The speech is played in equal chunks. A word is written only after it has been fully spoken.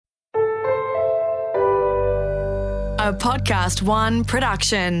A Podcast One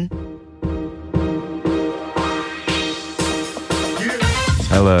production.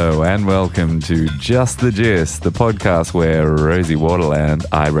 Hello and welcome to Just the Gist, the podcast where Rosie Waterland,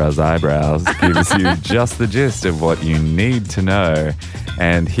 eyebrows, gives you just the gist of what you need to know.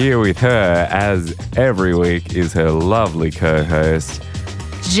 And here with her, as every week, is her lovely co-host,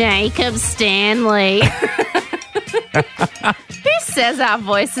 Jacob Stanley. Who says our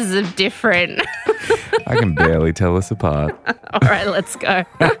voices are different? I can barely tell us apart. All right, let's go.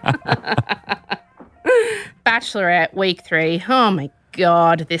 Bachelorette, week 3. Oh, my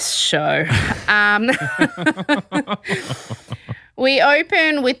God, this show. We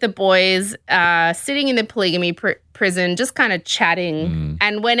open with the boys sitting in the polygamy prison, just kind of chatting.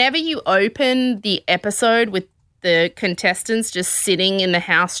 And whenever you open the episode with the contestants just sitting in the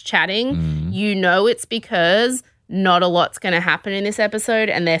house chatting, you know it's because not a lot's going to happen in this episode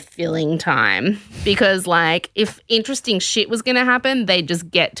and they're filling time. Because, like, if interesting shit was going to happen, they'd just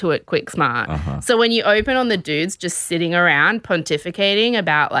get to it quick smart. So when you open on the dudes just sitting around pontificating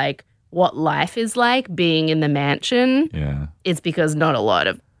about, like, what life is like being in the mansion, it's because not a lot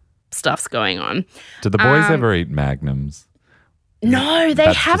of stuff's going on. Do the boys ever eat Magnums? No,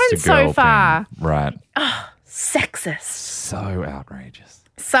 they haven't so far. Right. Oh, sexist. So outrageous.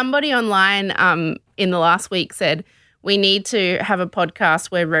 Somebody online in the last week said we need to have a podcast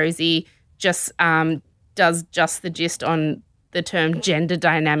where Rosie just does just the gist on the term gender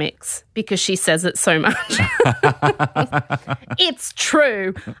dynamics because she says it so much. It's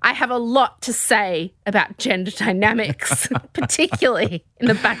true. I have a lot to say about gender dynamics, particularly in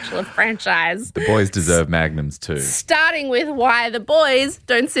the Bachelor franchise. The boys deserve Magnums too. Starting with why the boys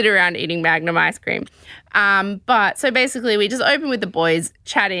don't sit around eating Magnum ice cream. But so basically we just open with the boys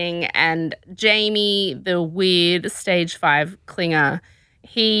chatting and Jaime, the weird stage 5 clinger,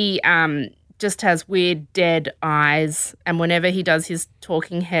 he just has weird dead eyes, and whenever he does his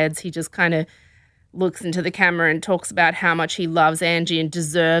talking heads, he just kind of looks into the camera and talks about how much he loves Angie and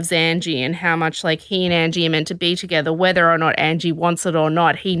deserves Angie and how much, like, he and Angie are meant to be together, whether or not Angie wants it or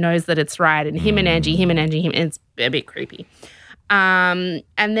not. He knows that it's right, and him and Angie, and it's a bit creepy. And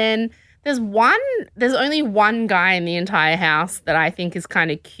then there's only one guy in the entire house that I think is kind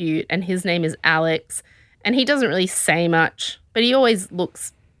of cute, and his name is Alex, and he doesn't really say much, but he always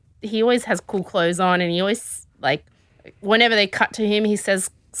has cool clothes on, and he always, like, whenever they cut to him, he says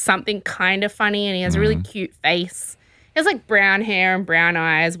something kind of funny, and he has a really cute face. He has, like, brown hair and brown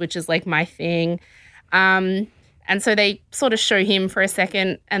eyes, which is, like, my thing. And so they sort of show him for a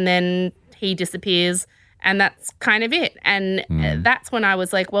second, and then he disappears, and that's kind of it. And that's when I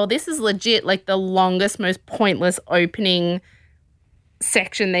was like, well, this is legit, like, the longest, most pointless opening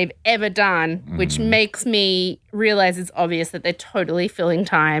section they've ever done, which makes me realize it's obvious that they're totally filling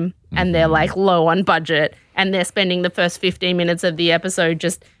time and they're, like, low on budget, and they're spending the first 15 minutes of the episode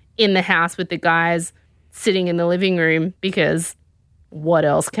just in the house with the guys sitting in the living room because what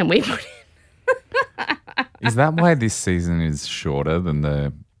else can we put in? Is that why this season is shorter than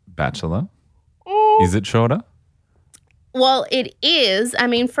The Bachelor? Is it shorter? Well, it is. I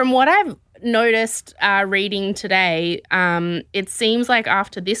mean, from what I've noticed reading today, it seems like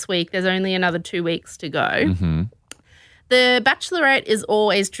after this week, there's only another 2 weeks to go. The Bachelorette is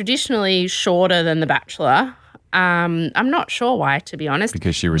always traditionally shorter than The Bachelor. I'm not sure why, to be honest.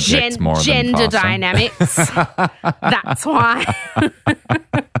 Because she rejects more of them gender faster. dynamics. That's why.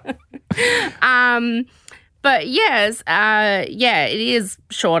 But yes, it is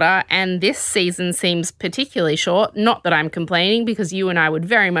shorter, and this season seems particularly short. Not that I'm complaining, because you and I would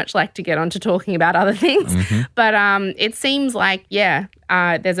very much like to get on to talking about other things. But it seems like,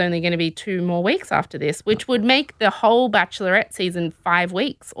 there's only going to be 2 more weeks after this, which would make the whole Bachelorette season 5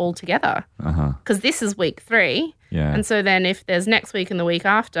 weeks altogether. Because this is week 3. Yeah. And so then if there's next week and the week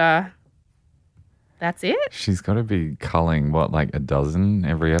after, that's it. She's got to be culling, like a dozen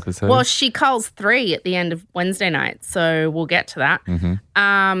every episode? Well, she culls 3 at the end of Wednesday night, so we'll get to that.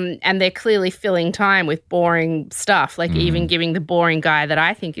 And they're clearly filling time with boring stuff, like even giving the boring guy that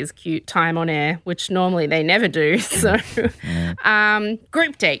I think is cute time on air, which normally they never do. So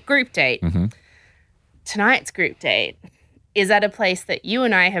group date. Tonight's group date is at a place that you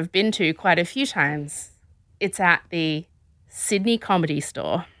and I have been to quite a few times. It's at the Sydney Comedy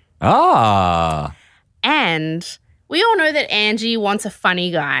Store. Ah! And we all know that Angie wants a funny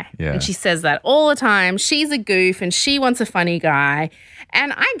guy. Yeah. And she says that all the time. She's a goof and she wants a funny guy.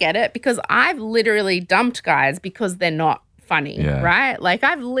 And I get it because I've literally dumped guys because they're not funny, right? Like,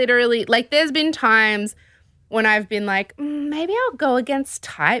 I've literally, like, there's been times when I've been like, maybe I'll go against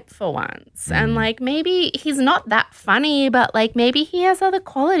type for once. And, like, maybe he's not that funny, but, like, maybe he has other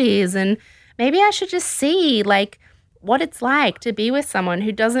qualities and maybe I should just see, like, what it's like to be with someone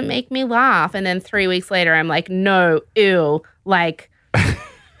who doesn't make me laugh. And then 3 weeks later, I'm like, no, ew, like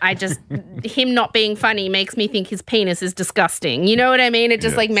him not being funny makes me think his penis is disgusting. You know what I mean? It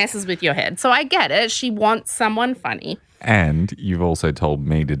just like messes with your head. So I get it. She wants someone funny. And you've also told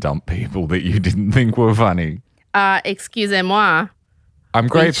me to dump people that you didn't think were funny. Excusez-moi. I'm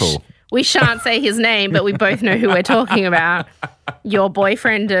grateful. We shan't say his name, but we both know who we're talking about. Your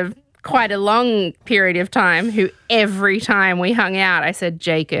boyfriend of quite a long period of time, who every time we hung out, I said,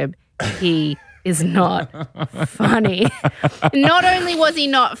 Jacob, he is not funny. Not only was he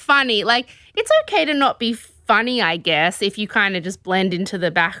not funny, like, it's okay to not be funny, I guess, if you kind of just blend into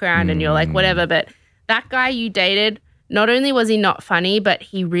the background and you're like, whatever. But that guy you dated, not only was he not funny, but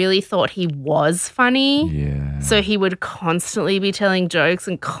he really thought he was funny. Yeah. So he would constantly be telling jokes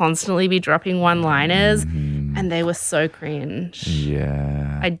and constantly be dropping one-liners. And they were so cringe.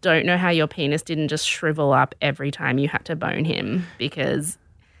 Yeah. I don't know how your penis didn't just shrivel up every time you had to bone him, because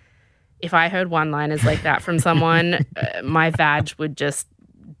if I heard one-liners like that from someone, my vag would just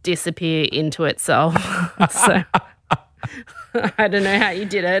disappear into itself. So I don't know how you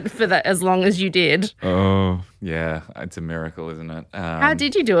did it for that as long as you did. Oh, yeah. It's a miracle, isn't it? How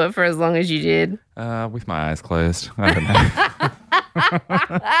did you do it for as long as you did? With my eyes closed. I don't know.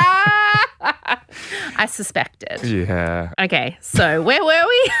 I suspected. Yeah. Okay, so where were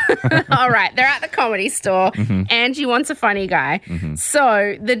we? All right, they're at the Comedy Store. Angie wants a funny guy.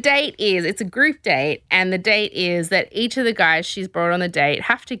 So the date is, it's a group date, and the date is that each of the guys she's brought on the date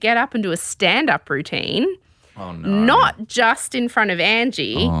have to get up and do a stand-up routine. Oh, no. Not just in front of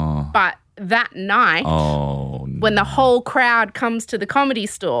Angie, but that night when the whole crowd comes to the Comedy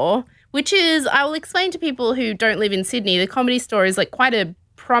Store, which is, I will explain to people who don't live in Sydney, the Comedy Store is like quite a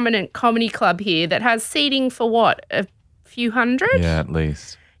prominent comedy club here that has seating for what, a few hundred? Yeah, at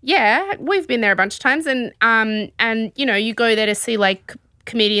least. Yeah, we've been there a bunch of times, and you know, you go there to see like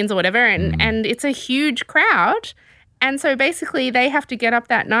comedians or whatever, and it's a huge crowd. And so basically they have to get up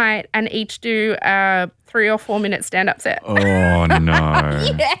that night and each do a 3 or 4 minute stand-up set. Oh,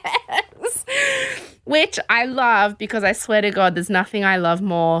 no. Yes. Which I love, because I swear to God, there's nothing I love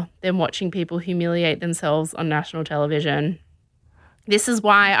more than watching people humiliate themselves on national television. This is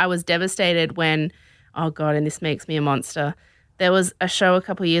why I was devastated when, oh God, and this makes me a monster. There was a show a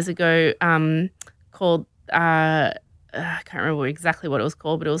couple of years ago called, I can't remember exactly what it was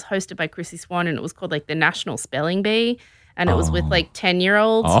called, but it was hosted by Chrissy Swan, and it was called like the National Spelling Bee. And it was with like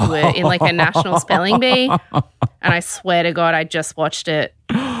 10-year-olds who were in like a national spelling bee. And I swear to God, I just watched it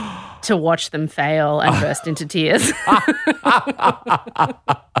to watch them fail and burst into tears.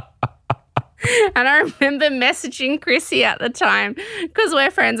 And I remember messaging Chrissy at the time, because we're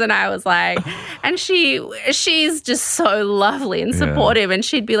friends, and I was like, and she's just so lovely and supportive. And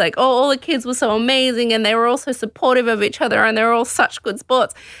she'd be like, oh, all the kids were so amazing, and they were all so supportive of each other, and they were all such good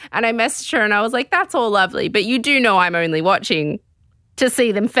sports. And I messaged her and I was like, that's all lovely, but you do know I'm only watching to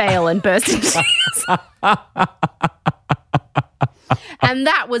see them fail and burst into tears. And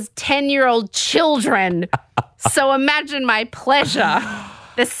that was 10-year-old children. So imagine my pleasure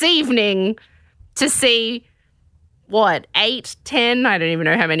this evening to see, 8, 10, I don't even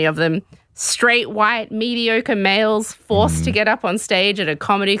know how many of them, straight, white, mediocre males forced to get up on stage at a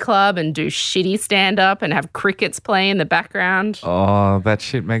comedy club and do shitty stand-up and have crickets play in the background. Oh, that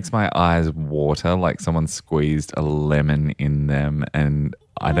shit makes my eyes water like someone squeezed a lemon in them, and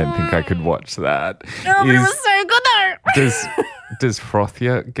I don't think I could watch that. Oh, but it was so good though. Does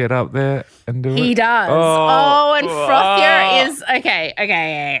Frothier get up there and do it? He does. Oh, and Frothier is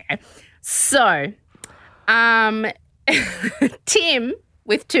okay. So, Tim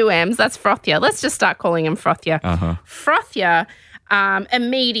with 2 M's, that's Frothier. Let's just start calling him Frothier. Frothier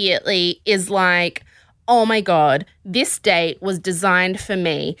immediately is like, oh my God, this date was designed for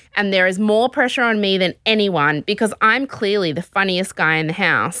me, and there is more pressure on me than anyone because I'm clearly the funniest guy in the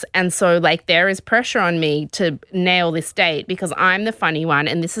house. And so like there is pressure on me to nail this date because I'm the funny one,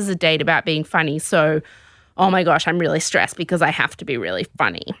 and this is a date about being funny. So, oh my gosh, I'm really stressed because I have to be really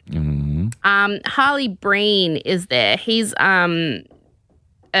funny. Harley Breen is there. He's a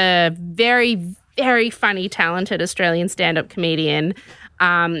very, very funny, talented Australian stand-up comedian.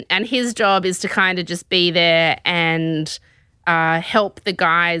 And his job is to kind of just be there and help the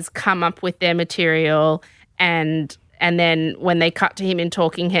guys come up with their material, and then when they cut to him in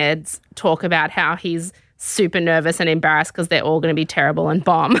Talking Heads, talk about how he's super nervous and embarrassed because they're all going to be terrible and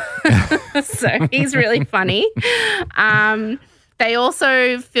bomb. So he's really funny. They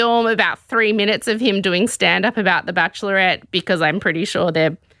also film about 3 minutes of him doing stand-up about The Bachelorette because I'm pretty sure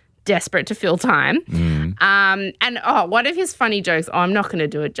they're desperate to fill time. And one of his funny jokes, I'm not going to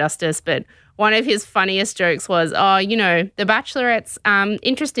do it justice, but one of his funniest jokes was, the Bachelorette's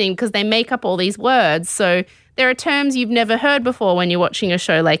interesting because they make up all these words. So there are terms you've never heard before when you're watching a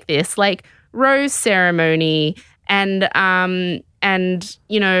show like this, like rose ceremony and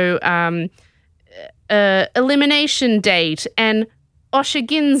elimination date and Osher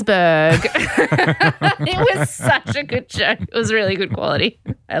Ginsburg. It was such a good show. It was really good quality.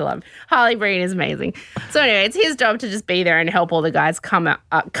 I love it. Harley Breen is amazing. So anyway, it's his job to just be there and help all the guys come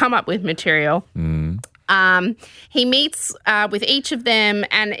up with material. He meets with each of them,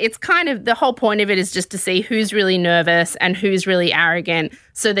 and it's kind of the whole point of it is just to see who's really nervous and who's really arrogant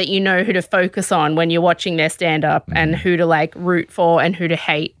so that you know who to focus on when you're watching their stand-up and who to, like, root for and who to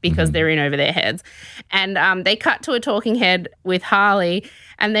hate because they're in over their heads. And they cut to a talking head with Harley,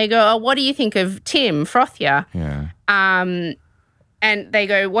 and they go, what do you think of Tim Frothier? Yeah. And they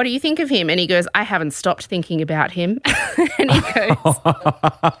go, what do you think of him? And he goes, I haven't stopped thinking about him. And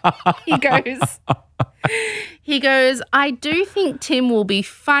he goes, I do think Tim will be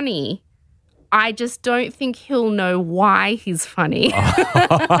funny. I just don't think he'll know why he's funny.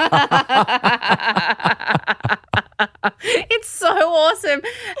 It's so awesome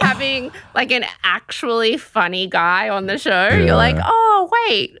having, like, an actually funny guy on the show. Yeah. You're like, oh,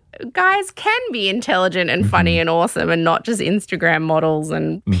 wait, guys can be intelligent and funny and awesome and not just Instagram models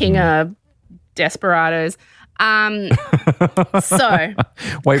and pinger desperados. So.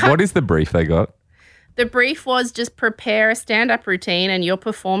 Wait, what is the brief they got? The brief was just prepare a stand-up routine and you're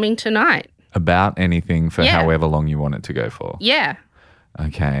performing tonight. About anything for however long you want it to go for. Yeah.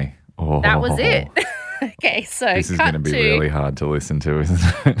 Okay. Oh. That was it. Okay, so this is going to be really hard to listen to, isn't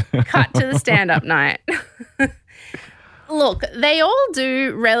it? Cut to the stand-up night. Look, they all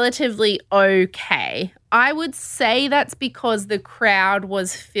do relatively okay. I would say that's because the crowd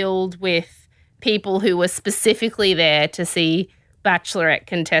was filled with people who were specifically there to see Bachelorette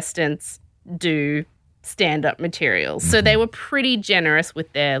contestants do stand-up materials. So they were pretty generous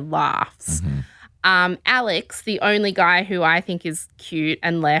with their laughs. Alex, the only guy who I think is cute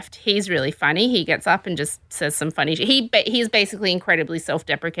and left, he's really funny. He gets up and just says some funny shit. He's basically incredibly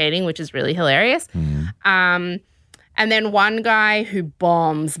self-deprecating, which is really hilarious. And then one guy who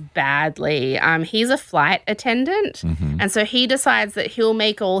bombs badly, he's a flight attendant. And so he decides that he'll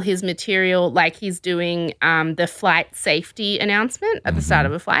make all his material like he's doing the flight safety announcement at the start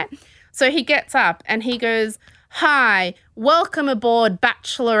of a flight. So he gets up and he goes, hi, welcome aboard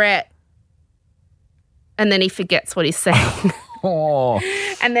Bachelorette. And then he forgets what he's saying.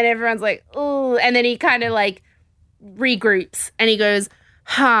 And then everyone's like, ooh. And then he kind of like regroups and he goes,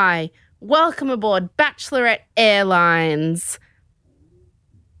 hi, welcome aboard Bachelorette Airlines.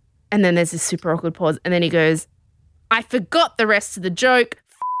 And then there's this super awkward pause. And then he goes, I forgot the rest of the joke.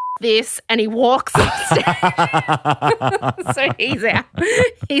 This, and he walks upstairs. So he's out.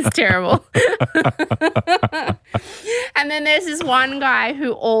 He's terrible. And then there's this one guy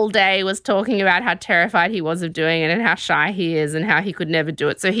who all day was talking about how terrified he was of doing it and how shy he is and how he could never do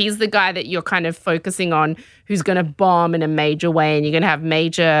it. So he's the guy that you're kind of focusing on who's going to bomb in a major way, and you're going to have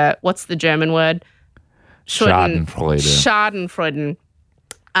major, what's the German word? Schadenfreude.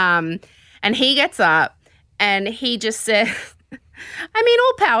 And he gets up and he just said, I mean,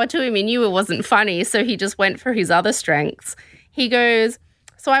 all power to him. He knew it wasn't funny, so he just went for his other strengths. He goes,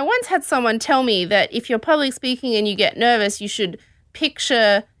 so I once had someone tell me that if you're public speaking and you get nervous, you should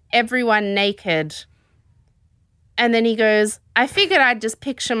picture everyone naked. And then he goes, I figured I'd just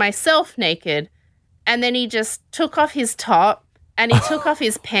picture myself naked. And then he just took off his top and he took off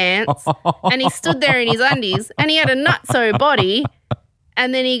his pants and he stood there in his undies and he had a nutso body.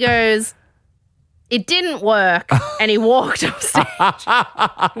 And then he goes, it didn't work, and he walked off stage.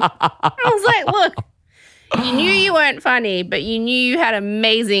 I was like, look, you knew you weren't funny, but you knew you had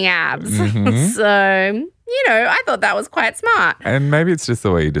amazing abs. So, I thought that was quite smart. And maybe it's just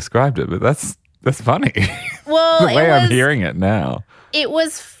the way you described it, but that's funny. Well, the way I'm hearing it now. It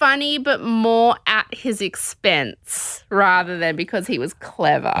was funny, but more at his expense rather than because he was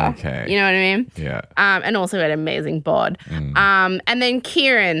clever. Okay. You know what I mean? Yeah. And also had amazing bod. And then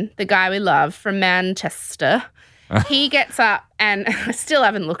Kieran, the guy we love from Manchester, he gets up and I still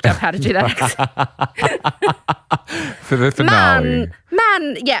haven't looked up how to do that accent. For the finale.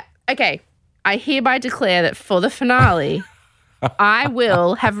 Yeah. Okay. I hereby declare that for the finale, I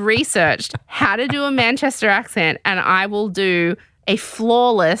will have researched how to do a Manchester accent and I will do a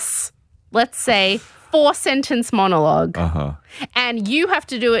flawless, let's say, 4-sentence monologue. And you have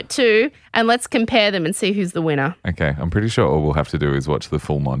to do it too, and let's compare them and see who's the winner. Okay, I'm pretty sure all we'll have to do is watch the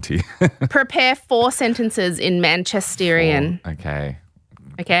full Monty. Prepare 4 sentences in Manchesterian. Okay.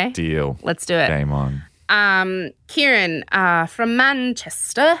 Okay? Deal. Let's do it. Game on. Kieran from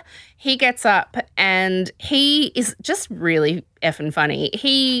Manchester, he gets up and he is just really effing funny.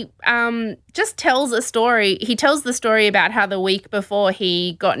 He just tells a story. He tells the story about how the week before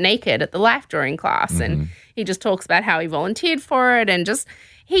he got naked at the life drawing class, and he just talks about how he volunteered for it, and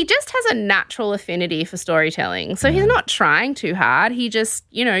he just has a natural affinity for storytelling. So he's not trying too hard. He just,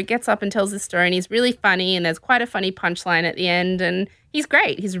 gets up and tells this story, and he's really funny, and there's quite a funny punchline at the end, and he's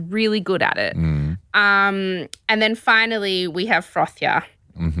great. He's really good at it. And then finally we have Frothia,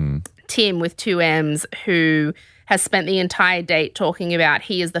 Tim with 2 M's, who has spent the entire date talking about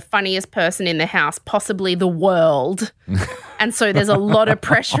he is the funniest person in the house, possibly the world. And so there's a lot of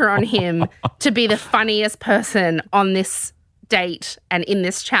pressure on him to be the funniest person on this date and in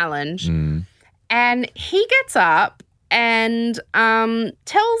this challenge. And he gets up and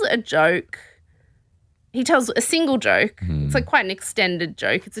tells a joke. He tells a single joke. It's like quite an extended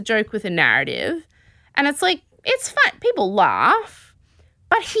joke. It's a joke with a narrative. And it's like, it's fun. People laugh,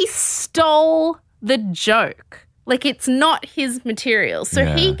 but he stole the joke. Like, it's not his material. So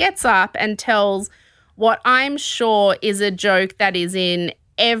he gets up and tells what I'm sure is a joke that is in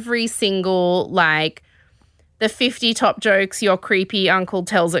every single, like, the 50 top jokes your creepy uncle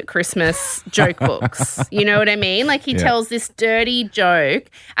tells at Christmas joke books. You know what I mean? Like, he tells this dirty joke,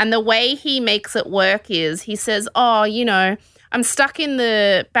 and the way he makes it work is he says, I'm stuck in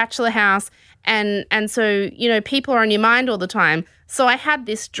the bachelor house, and so, people are on your mind all the time. So I had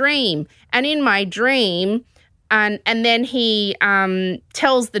this dream, and in my dream, and then he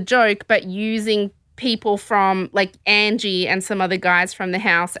tells the joke, but using people from, like, Angie and some other guys from the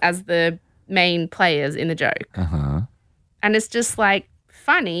house as the main players in the joke. And it's just, like,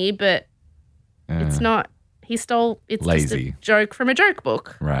 funny, but it's not, it's lazy. just a joke from a joke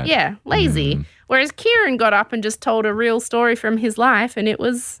book. Right. Yeah, lazy. Whereas Kieran got up and just told a real story from his life, and it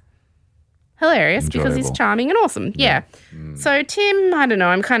was hilarious because he's charming and awesome. Yeah. So Tim, I don't know,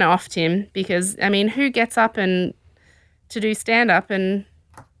 I'm kind of off Tim because, I mean, who gets up and to do stand-up and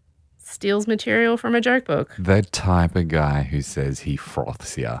steals material from a joke book? The type of guy who says he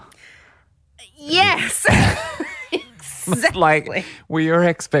froths ya. Yes. Exactly. Like, were your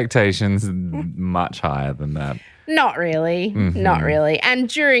expectations much higher than that? Not really. Not really. And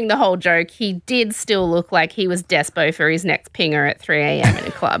during the whole joke, he did still look like he was despo for his next pinger at 3 a.m. in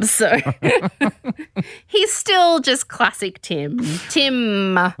a club. So he's still just classic Tim.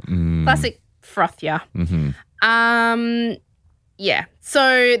 Classic Frothia. Yeah.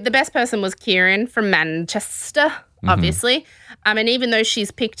 So the best person was Kieran from Manchester, obviously. And even though she's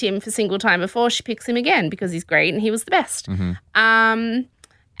picked him for single time before, she picks him again because he's great and he was the best.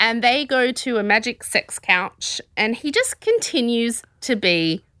 And they go to a magic sex couch, and he just continues to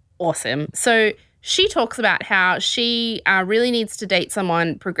be awesome. So she talks about how she really needs to date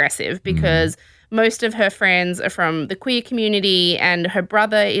someone progressive because most of her friends are from the queer community and her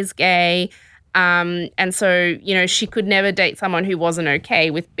brother is gay. And so, she could never date someone who wasn't okay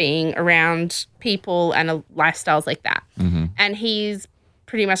with being around people and lifestyles like that. And he's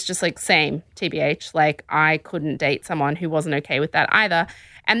pretty much just like, same, TBH, like I couldn't date someone who wasn't okay with that either.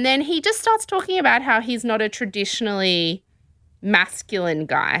 And then he just starts talking about how he's not a traditionally masculine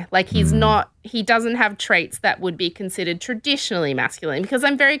guy. Like he doesn't have traits that would be considered traditionally masculine, because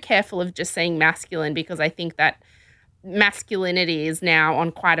I'm very careful of just saying masculine because I think that masculinity is now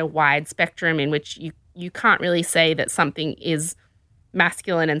on quite a wide spectrum in which you can't really say that something is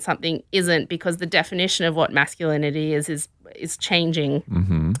masculine and something isn't, because the definition of what masculinity is changing.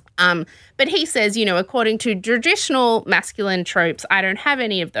 But he says, according to traditional masculine tropes, I don't have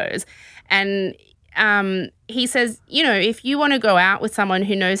any of those. And he says, if you want to go out with someone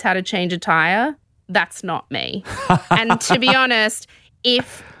who knows how to change a tire, that's not me. And to be honest,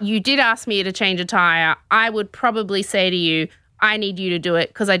 if you did ask me to change a tire, I would probably say to you, I need you to do it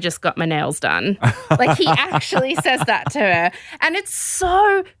because I just got my nails done. Like, he actually says that to her. And it's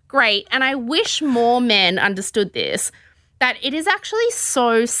so great. And I wish more men understood this, that it is actually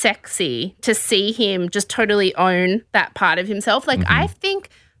so sexy to see him just totally own that part of himself. Like, I think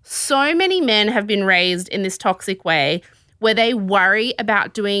so many men have been raised in this toxic way where they worry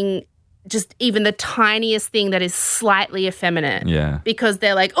about doing just even the tiniest thing that is slightly effeminate. Yeah. Because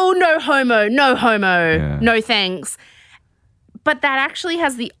they're like, oh, no homo, no thanks. But that actually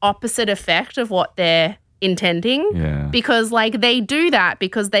has the opposite effect of what they're intending. Yeah. Because, like, they do that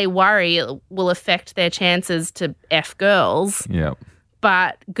because they worry it will affect their chances to F girls. Yep.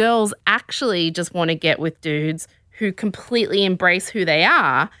 But girls actually just want to get with dudes who completely embrace who they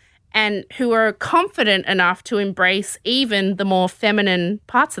are and who are confident enough to embrace even the more feminine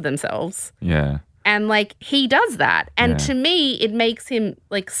parts of themselves. Yeah. And, like, he does that. And to me, it makes him,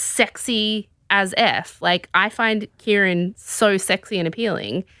 like, sexy as F. Like, I find Kieran so sexy and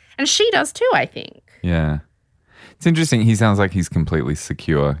appealing. And she does too, I think. Yeah. It's interesting. He sounds like he's completely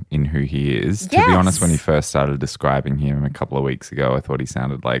secure in who he is. Yes. To be honest, when he first started describing him a couple of weeks ago, I thought he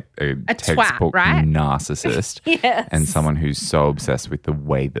sounded like a textbook twat, right? narcissist. Yes. And someone who's so obsessed with the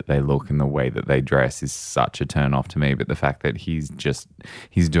way that they look and the way that they dress is such a turn off to me. But the fact that he's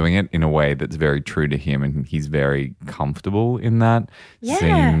doing it in a way that's very true to him and he's very comfortable in that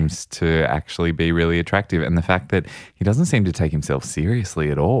seems to actually be really attractive. And the fact that he doesn't seem to take himself seriously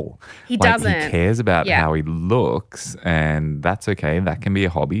at all. He Like, doesn't. He cares about how he looks. And that's okay. That can be a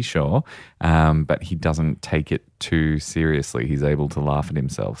hobby, sure. But he doesn't take it too seriously. He's able to laugh at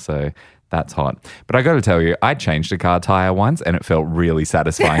himself. So that's hot. But I got to tell you, I changed a car tire once and it felt really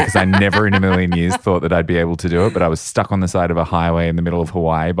satisfying because I never in a million years thought that I'd be able to do it. But I was stuck on the side of a highway in the middle of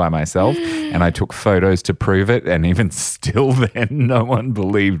Hawaii by myself and I took photos to prove it. And even still then, no one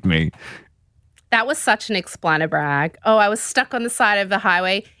believed me. That was such an explainer brag. Oh, I was stuck on the side of the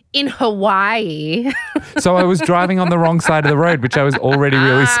highway in Hawaii. So I was driving on the wrong side of the road, which I was already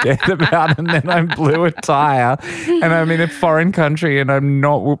really scared about. And then I blew a tire and I'm in a foreign country and I'm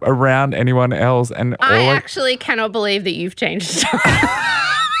not around anyone else. And I actually cannot believe that you've changed.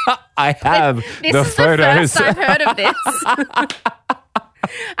 I have This the is photos. the first I've heard of this.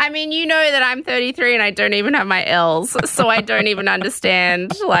 I mean, you know that I'm 33 and I don't even have my L's, so I don't even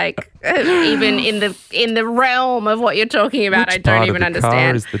understand, like, even in the realm of what you're talking about, Which I don't part even of the understand.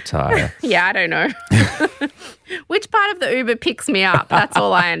 car is the tire? Yeah, I don't know. Which part of the Uber picks me up? That's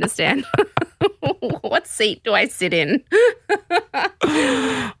all I understand. What seat do I sit in?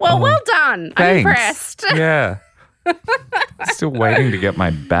 Well done. Thanks. I'm impressed. Yeah. Still waiting to get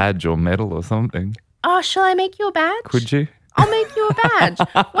my badge or medal or something. Oh, shall I make you a badge? Could you? I'll make you a badge.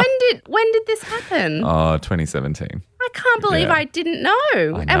 When did this happen? Oh, 2017. I can't believe Yeah. I didn't know.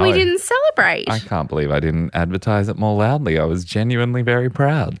 I And we know. didn't celebrate. I can't believe I didn't advertise it more loudly. I was genuinely very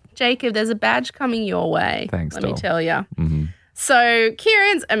proud. Jacob, there's a badge coming your way. Thanks, Let me doll. tell you. So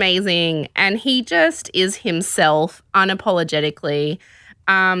Kieran's amazing and he just is himself unapologetically,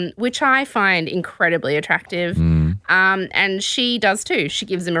 which I find incredibly attractive. And she does too. She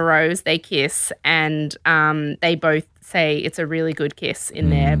gives him a rose, they kiss, and they both say it's a really good kiss in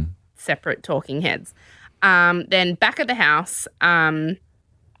their separate talking heads. Then back at the house, the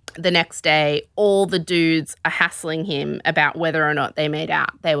next day, all the dudes are hassling him about whether or not they made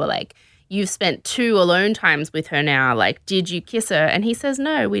out. They were like, you've spent 2 alone times with her now. Like, did you kiss her? And he says,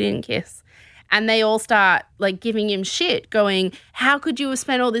 no, we didn't kiss. And they all start like giving him shit, going, how could you have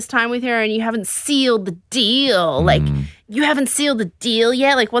spent all this time with her and you haven't sealed the deal? Like, you haven't sealed the deal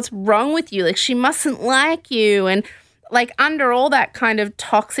yet? Like, what's wrong with you? Like, she mustn't like you. And like under all that kind of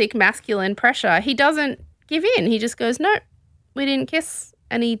toxic masculine pressure, he doesn't give in. He just goes, no, we didn't kiss.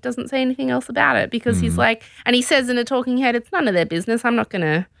 And he doesn't say anything else about it because he's like, and he says in a talking head, it's none of their business. I'm not going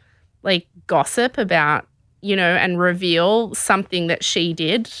to like gossip about, you know, and reveal something that she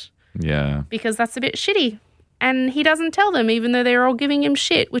did. Yeah. Because that's a bit shitty. And he doesn't tell them, even though they're all giving him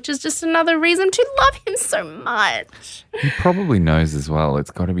shit, which is just another reason to love him so much. He probably knows as well. It's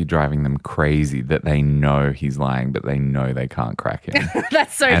got to be driving them crazy that they know he's lying, but they know they can't crack him.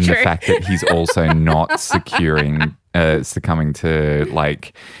 That's so And true. the fact that he's also not succumbing to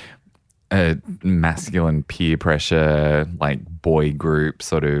like masculine peer pressure, like boy group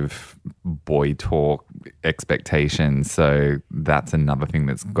sort of boy talk expectations. So that's another thing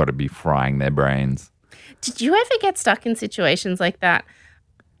that's got to be frying their brains. Did you ever get stuck in situations like that?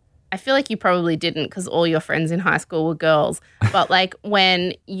 I feel like you probably didn't because all your friends in high school were girls. But like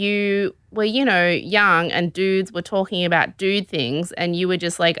when you were, you know, young and dudes were talking about dude things and you were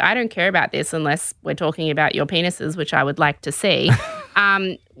just like, I don't care about this unless we're talking about your penises, which I would like to see.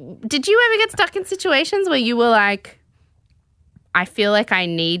 Did you ever get stuck in situations where you were like, I feel like I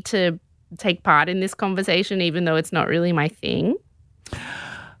need to take part in this conversation even though it's not really my thing?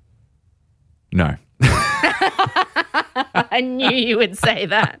 No. I knew you would say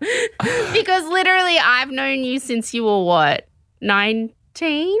that. Because literally I've known you since you were what,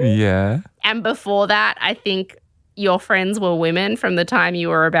 19? Yeah. And before that, I think your friends were women from the time you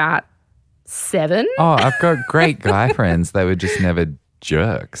were about 7. Oh, I've got great guy friends. They were just never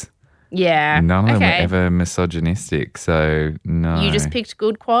jerks. Yeah. None of them okay. were ever misogynistic. So, no. You just picked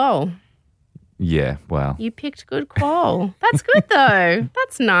good qual. Yeah, well. You picked good qual. That's good though.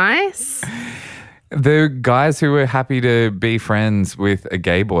 That's nice. The guys who were happy to be friends with a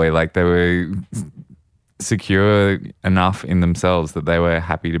gay boy, like they were secure enough in themselves that they were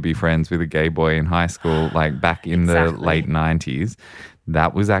happy to be friends with a gay boy in high school, like back in the late 90s.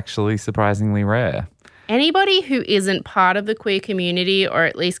 That was actually surprisingly rare. anybody who isn't part of the queer community or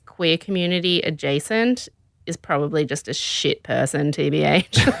at least queer community adjacent is probably just a shit person,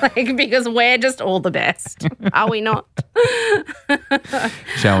 TBH. Like, because we're just all the best. Are we not?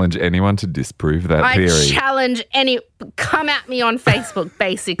 Challenge anyone to disprove that theory. I challenge come at me on Facebook,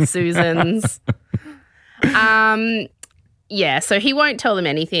 Basic Susans. Yeah, so he won't tell them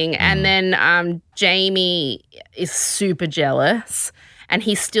anything. And then Jaime is super jealous and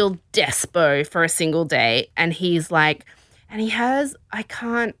he's still despo for a single date. And he's like, and he has,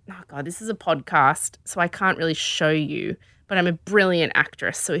 this is a podcast, so I can't really show you, but I'm a brilliant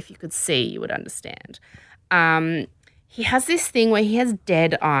actress, so if you could see, you would understand. He has this thing where he has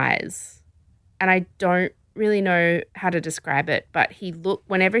dead eyes, and I don't really know how to describe it, but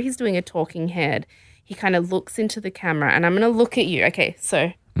whenever he's doing a talking head, he kind of looks into the camera, and I'm going to look at you. Okay,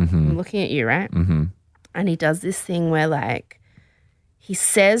 so I'm looking at you, right? Mm-hmm. And he does this thing where, like, he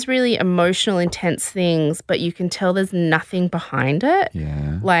says really emotional, intense things, but you can tell there's nothing behind it.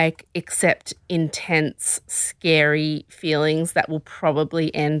 Yeah. Like, except intense, scary feelings that will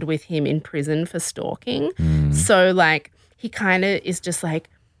probably end with him in prison for stalking. So, like, he kind of is just like,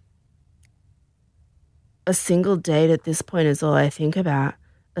 a single date at this point is all I think about.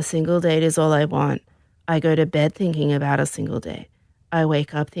 A single date is all I want. I go to bed thinking about a single date. I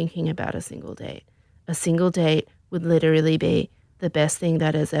wake up thinking about a single date. A single date would literally be the best thing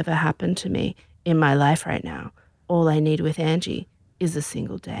that has ever happened to me in my life right now. All I need with Angie is a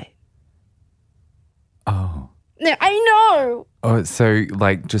single date. Oh. Now, I know. Oh, so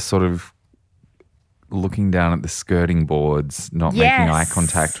like just sort of looking down at the skirting boards, not making eye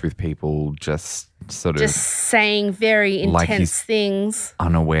contact with people, just sort of saying very intense things.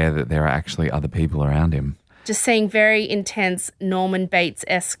 Unaware that there are actually other people around him. Just saying very intense Norman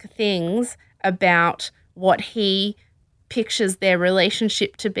Bates-esque things about what he pictures their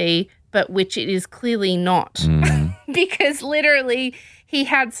relationship to be, but which it is clearly not. Because literally he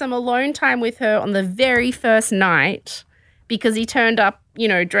had some alone time with her on the very first night because he turned up,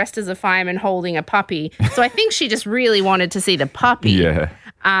 dressed as a fireman holding a puppy. So I think she just really wanted to see the puppy. Yeah.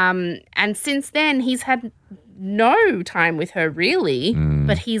 And since then he's had no time with her really,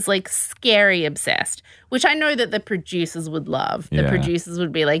 but he's like scary obsessed, which I know that the producers would love. The producers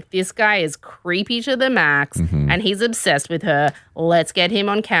would be like, this guy is creepy to the max and he's obsessed with her. Let's get him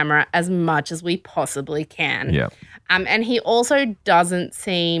on camera as much as we possibly can. Yeah. And he also doesn't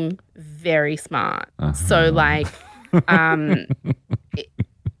seem very smart. So like,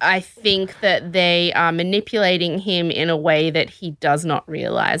 I think that they are manipulating him in a way that he does not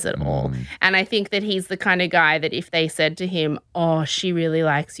realize at all. And I think that he's the kind of guy that if they said to him, oh, she really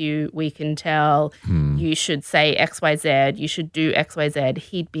likes you, we can tell, you should say XYZ, you should do XYZ,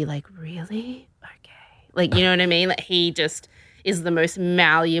 he'd be like, really? Okay. Like, you know what I mean? Like, he just is the most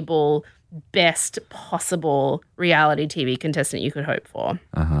malleable, best possible reality TV contestant you could hope for.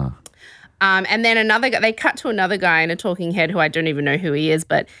 And then they cut to another guy in a talking head who I don't even know who he is,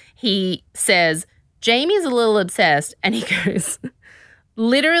 but he says, Jamie's a little obsessed. And he goes,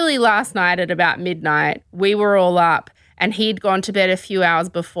 literally last night at about midnight, we were all up and he'd gone to bed a few hours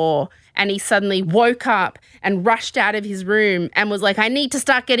before and he suddenly woke up and rushed out of his room and was like, I need to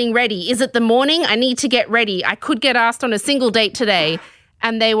start getting ready. Is it the morning? I need to get ready. I could get asked on a single date today.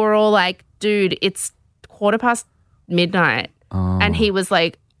 And they were all like, dude, it's midnight. And he was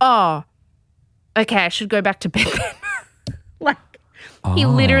like, oh, okay, I should go back to bed then. He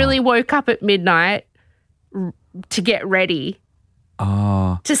literally woke up at midnight to get ready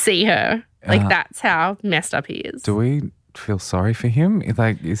to see her. That's how messed up he is. Do we feel sorry for him?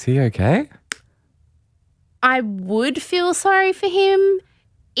 Like, is he okay? I would feel sorry for him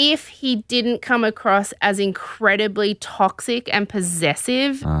if he didn't come across as incredibly toxic and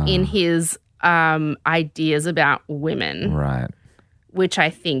possessive in his ideas about women. Right. Which I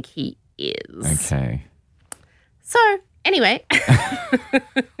think he is. Okay. So, anyway,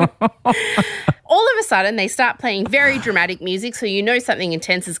 all of a sudden they start playing very dramatic music, so you know something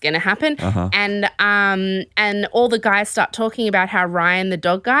intense is going to happen. And all the guys start talking about how Ryan, the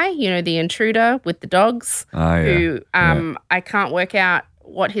dog guy, the intruder with the dogs, who I can't work out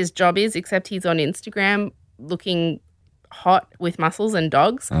what his job is, except he's on Instagram looking hot with muscles and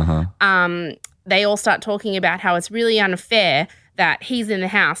dogs. They all start talking about how it's really unfair that he's in the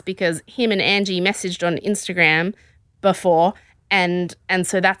house because him and Angie messaged on Instagram before and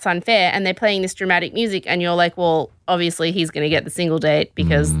so that's unfair. And they're playing this dramatic music and you're like, well, obviously he's going to get the single date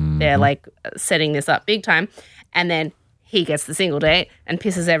because they're like setting this up big time. And then he gets the single date and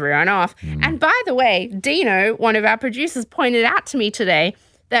pisses everyone off. And by the way, Dino, one of our producers, pointed out to me today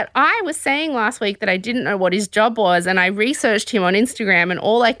that I was saying last week that I didn't know what his job was and I researched him on Instagram and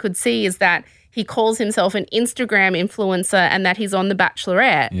all I could see is that he calls himself an Instagram influencer and that he's on The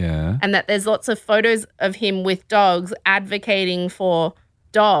Bachelorette. Yeah. And that there's lots of photos of him with dogs advocating for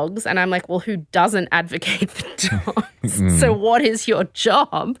dogs. And I'm like, well, who doesn't advocate for dogs? So what is your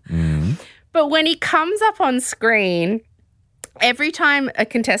job? But when he comes up on screen, every time a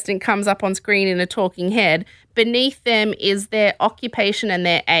contestant comes up on screen in a talking head, beneath them is their occupation and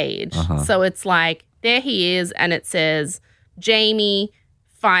their age. So it's like, there he is, and it says, Jaime,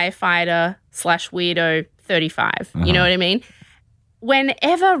 firefighter / weirdo, 35. You know what I mean?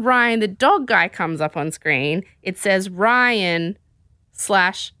 Whenever Ryan, the dog guy, comes up on screen, it says Ryan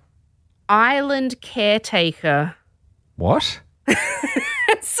 / island caretaker. What?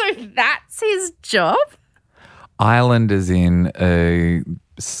 So that's his job? Island is in a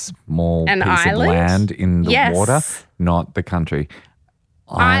small An piece island? of land in the Yes. water, not the country.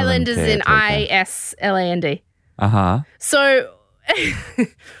 Island is in caretaker. ISLAND. So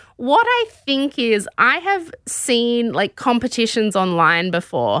What I think is, I have seen like competitions online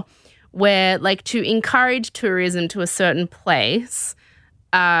before where, like, to encourage tourism to a certain place,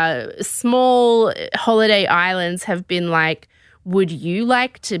 small holiday islands have been like, would you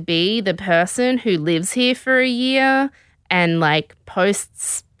like to be the person who lives here for a year and like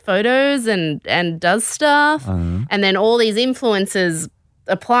posts photos and does stuff? And then all these influencers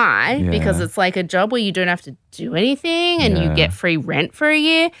apply because it's like a job where you don't have to do anything and you get free rent for a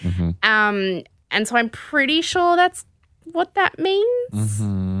year. And so I'm pretty sure that's what that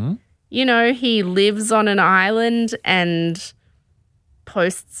means. You know, he lives on an island and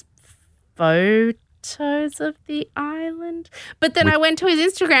posts photos of the island. But then I went to his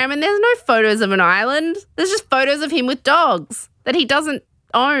Instagram and there's no photos of an island. There's just photos of him with dogs that he doesn't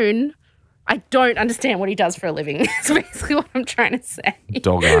own. I don't understand what he does for a living. That's basically what I'm trying to say.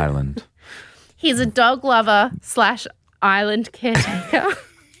 Dog Island. He's a dog lover / island caretaker.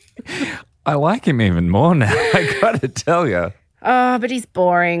 I like him even more now, I gotta tell you. Oh, but he's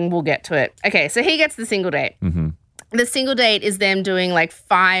boring. We'll get to it. Okay, so he gets the single date. The single date is them doing like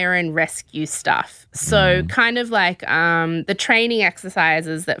fire and rescue stuff. So kind of like the training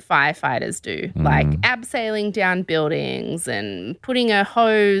exercises that firefighters do, like abseiling down buildings and putting a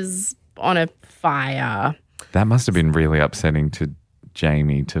hose on a fire. That must have been really upsetting to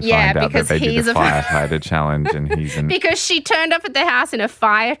Jaime to find out that because they did he's a a firefighter challenge and he's in... Because she turned up at the house in a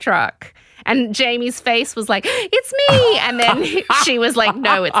fire truck and Jamie's face was like, it's me. And then she was like,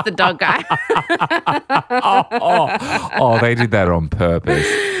 no, it's the dog guy. oh, they did that on purpose.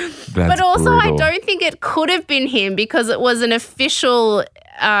 That's But also brutal. I don't think it could have been him because it was an official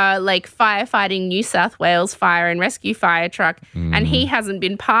like firefighting New South Wales fire and rescue fire truck. And he hasn't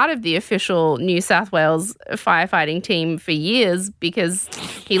been part of the official New South Wales firefighting team for years because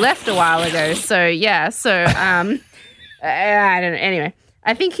he left a while ago. So, yeah. So, I don't know. Anyway,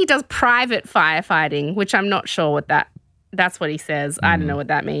 I think he does private firefighting, which I'm not sure what that's what he says. I don't know what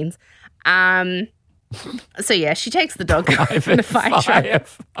that means. So, yeah, she takes the dog in the fire truck.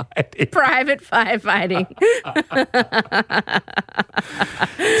 Private firefighting.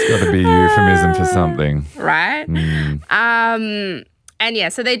 It's got to be a euphemism for something. Right? And, yeah,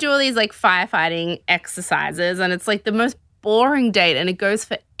 so they do all these, like, firefighting exercises, and it's, like, the most boring date, and it goes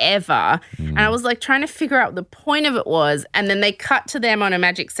forever. And I was, like, trying to figure out what the point of it was, and then they cut to them on a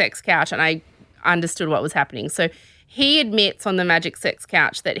magic sex couch, and I understood what was happening. So he admits on the magic sex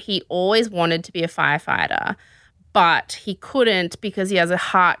couch that he always wanted to be a firefighter, but he couldn't because he has a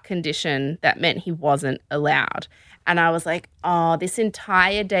heart condition that meant he wasn't allowed. And I was like, oh, this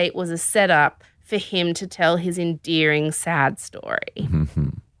entire date was a setup for him to tell his endearing, sad story.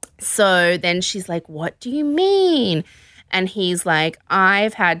 So then she's like, what do you mean? And he's like,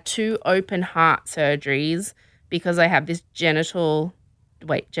 I've had 2 open heart surgeries because I have this genital.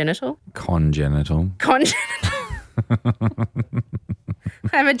 Congenital.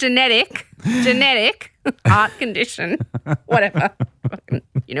 I have a genetic heart condition, whatever.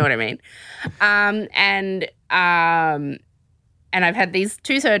 You know what I mean? And I've had these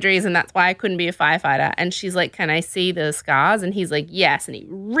 2 surgeries and that's why I couldn't be a firefighter. And she's like, can I see the scars? And he's like, yes. And he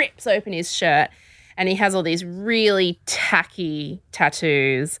rips open his shirt and he has all these really tacky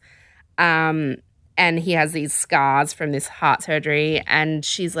tattoos. And he has these scars from this heart surgery. And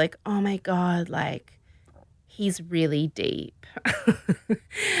she's like, oh my God, like, he's really deep.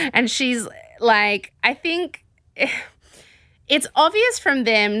 And she's like, I think it's obvious from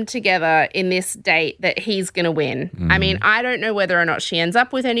them together in this date that he's going to win. I mean, I don't know whether or not she ends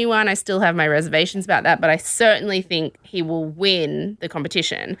up with anyone. I still have my reservations about that, but I certainly think he will win the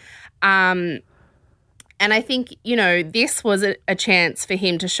competition. And I think, you know, this was a chance for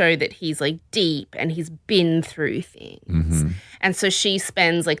him to show that he's like deep and he's been through things. And so she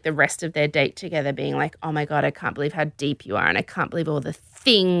spends like the rest of their date together being like, oh my God, I can't believe how deep you are. And I can't believe all the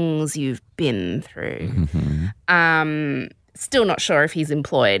things you've been through. Still not sure if he's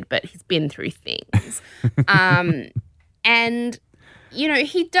employed, but he's been through things. And, you know,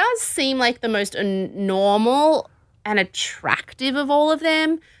 he does seem like the most normal and attractive of all of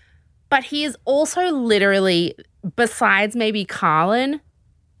them, but he is also literally, besides maybe Carlin,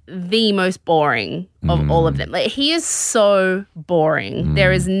 the most boring of all of them. Like, he is so boring.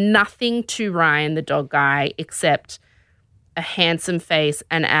 There is nothing to Ryan, the dog guy, except a handsome face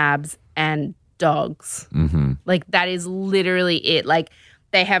and abs and dogs. Like, that is literally it. Like,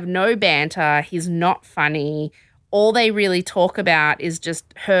 they have no banter. He's not funny. All they really talk about is just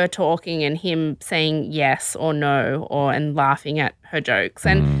her talking and him saying yes or no and laughing at her jokes.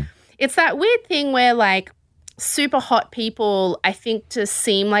 And it's that weird thing where, like, super hot people, I think, to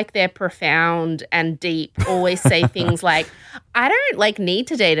seem like they're profound and deep, always say things like, I don't like need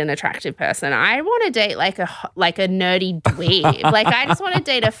to date an attractive person. I want to date like a nerdy dweeb. Like, I just want to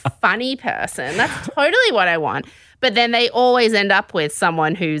date a funny person. That's totally what I want. But then they always end up with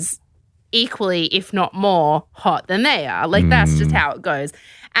someone who's equally, if not more, hot than they are. Like, that's just how it goes.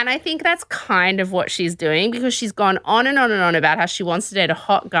 And I think that's kind of what she's doing, because she's gone on and on and on about how she wants to date a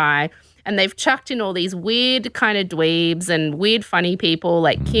hot guy. And they've chucked in all these weird kind of dweebs and weird funny people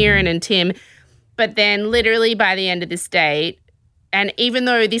like Kieran and Tim. But then literally by the end of this date, and even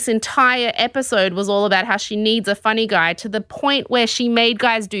though this entire episode was all about how she needs a funny guy, to the point where she made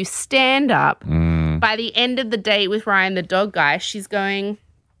guys do stand-up, by the end of the date with Ryan, the dog guy, she's going,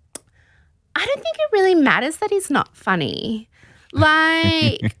 I don't think it really matters that he's not funny.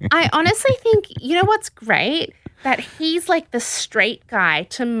 Like, I honestly think, you know what's great? That he's like the straight guy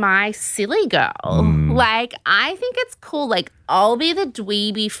to my silly girl. Like, I think it's cool. Like, I'll be the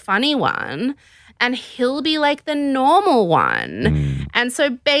dweeby funny one and he'll be like the normal one. And so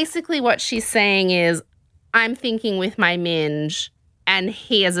basically what she's saying is, I'm thinking with my minge and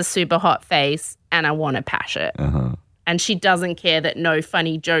he has a super hot face and I want to pash it. And she doesn't care that no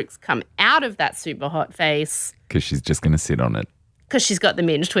funny jokes come out of that super hot face. Because she's just going to sit on it. Because she's got the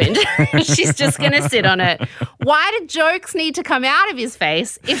minge twinge. She's just going to sit on it. Why do jokes need to come out of his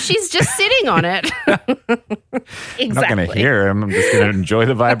face if she's just sitting on it? Exactly. I'm not going to hear him. I'm just going to enjoy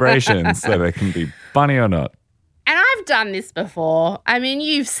the vibrations so they can be funny or not. And I've done this before. I mean,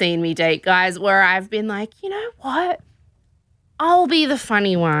 you've seen me date guys where I've been like, you know what? I'll be the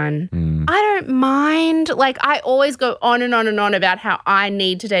funny one. I don't mind. Like, I always go on and on and on about how I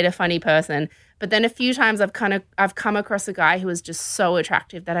need to date a funny person. But then a few times I've come across a guy who is just so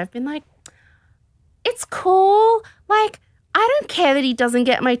attractive that I've been like, it's cool. Like, I don't care that he doesn't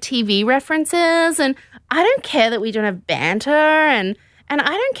get my TV references, and I don't care that we don't have banter, and I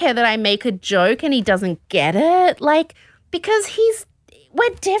don't care that I make a joke and he doesn't get it. Like, because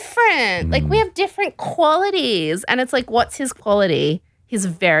we're different. Like, we have different qualities. And it's like, what's his quality? His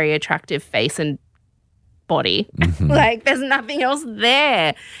very attractive face and body. Like, there's nothing else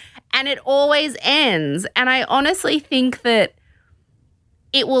there. And it always ends. And I honestly think that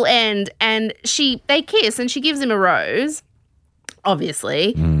it will end. And they kiss and she gives him a rose,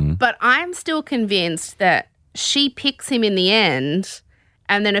 obviously. But I'm still convinced that she picks him in the end.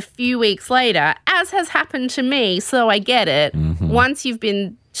 And then a few weeks later, as has happened to me, so I get it, once you've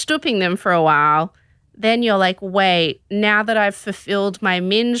been stooping them for a while, then you're like, wait, now that I've fulfilled my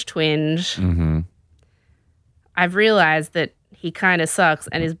minge twinge, I've realized that he kind of sucks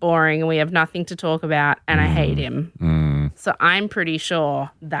and is boring and we have nothing to talk about and I hate him. So I'm pretty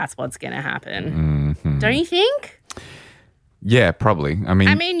sure that's what's going to happen. Don't you think? Yeah, probably. I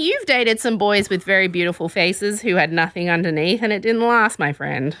mean, you've dated some boys with very beautiful faces who had nothing underneath and it didn't last, my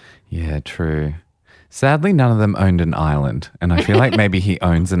friend. Yeah, true. Sadly, none of them owned an island. And I feel like maybe he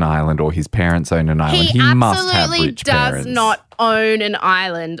owns an island or his parents own an island. He must have rich parents. He absolutely does not own an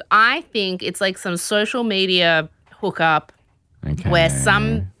island. I think it's like some social media hookup where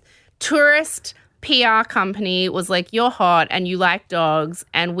some tourist PR company was like, you're hot and you like dogs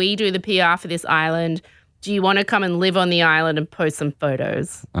and we do the PR for this island. Do you want to come and live on the island and post some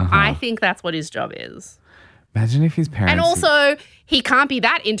photos? I think that's what his job is. Imagine if his parents... And also, he can't be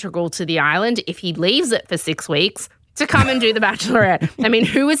that integral to the island if he leaves it for 6 weeks to come and do the Bachelorette. I mean,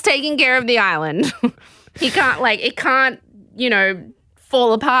 who is taking care of the island? It can't,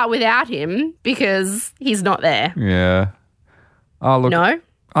 fall apart without him because he's not there. Yeah. Oh, look. No?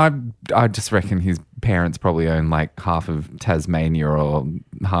 I just reckon his parents probably own like half of Tasmania or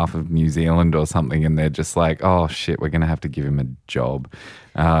half of New Zealand or something, and they're just like, oh shit, we're going to have to give him a job.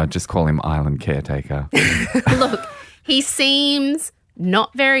 Just call him island caretaker. Look, he seems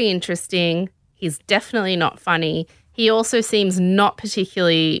not very interesting. He's definitely not funny. He also seems not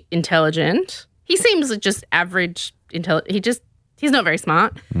particularly intelligent. He seems just average intelligent. He's not very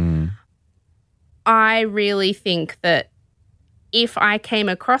smart. I really think that if I came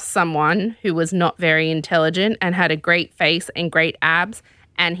across someone who was not very intelligent and had a great face and great abs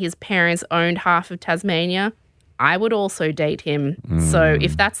and his parents owned half of Tasmania, I would also date him. So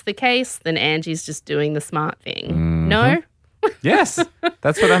if that's the case, then Angie's just doing the smart thing. No? Yes,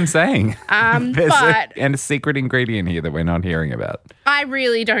 that's what I'm saying. There's but a secret ingredient here that we're not hearing about. I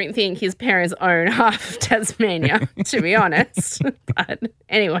really don't think his parents own half of Tasmania, to be honest. But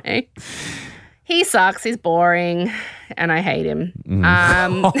anyway, he sucks. He's boring, and I hate him.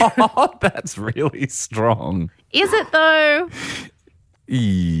 That's really strong. Is it though?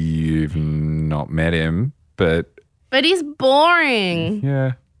 You've not met him, but he's boring.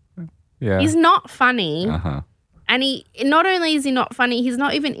 Yeah. He's not funny. Uh-huh. And not only is he not funny, he's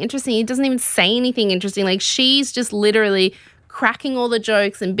not even interesting. He doesn't even say anything interesting. Like, she's just literally cracking all the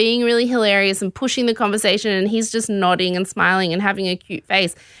jokes and being really hilarious and pushing the conversation, and he's just nodding and smiling and having a cute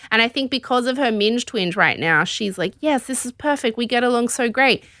face. And I think because of her minge twinge right now, she's like, yes, this is perfect. We get along so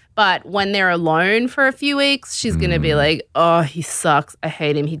great. But when they're alone for a few weeks, she's going to be like, oh, he sucks. I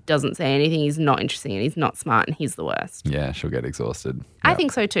hate him. He doesn't say anything. He's not interesting and he's not smart and he's the worst. Yeah, she'll get exhausted. I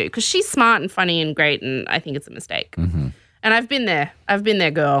think so too, because she's smart and funny and great, and I think it's a mistake. And I've been there. I've been there,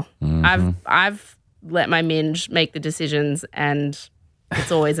 girl. I've let my minge make the decisions, and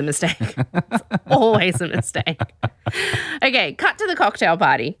it's always a mistake. It's always a mistake. Okay, cut to the cocktail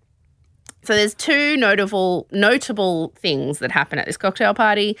party. So there's two notable things that happen at this cocktail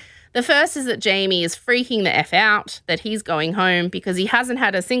party. The first is that Jaime is freaking the F out that he's going home because he hasn't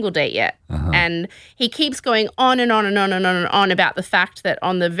had a single date yet. And he keeps going on and on and on and on and on about the fact that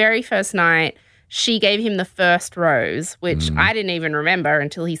on the very first night, she gave him the first rose, which I didn't even remember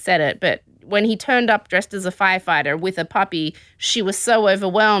until he said it. But when he turned up dressed as a firefighter with a puppy, she was so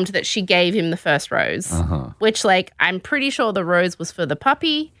overwhelmed that she gave him the first rose, which, like, I'm pretty sure the rose was for the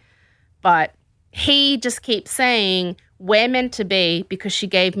puppy. But he just keeps saying, we're meant to be because she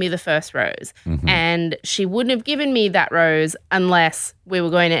gave me the first rose. And she wouldn't have given me that rose unless we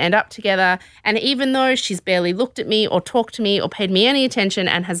were going to end up together. And even though she's barely looked at me or talked to me or paid me any attention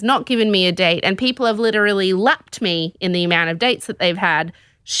and has not given me a date, and people have literally lapped me in the amount of dates that they've had,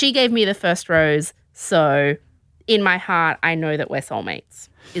 she gave me the first rose. So in my heart, I know that we're soulmates,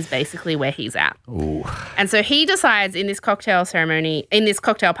 is basically where he's at. Ooh. And so he decides in this cocktail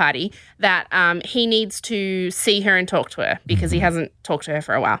party, that he needs to see her and talk to her because he hasn't talked to her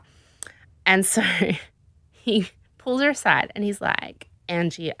for a while. And so he pulls her aside and he's like,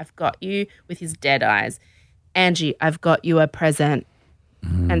 Angie, I've got you, with his dead eyes. Angie, I've got you a present.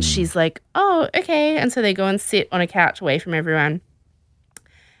 And she's like, oh, okay. And so they go and sit on a couch away from everyone.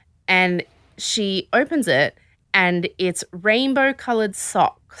 And she opens it, and it's rainbow-coloured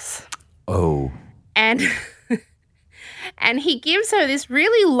socks. Oh. And he gives her this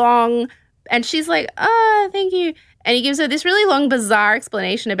really long, and she's like, oh, thank you. And he gives her this really long, bizarre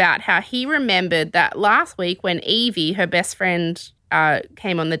explanation about how he remembered that last week when Evie, her best friend,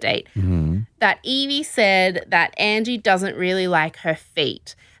 came on the date, that Evie said that Angie doesn't really like her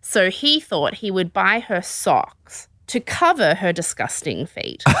feet. So he thought he would buy her socks to cover her disgusting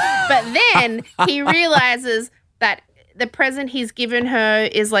feet. But then he realizes that the present he's given her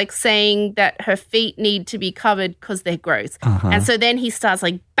is like saying that her feet need to be covered because they're gross. And so then he starts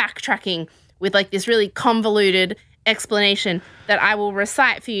like backtracking with like this really convoluted explanation that I will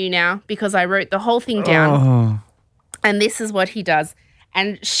recite for you now because I wrote the whole thing down. And this is what he does.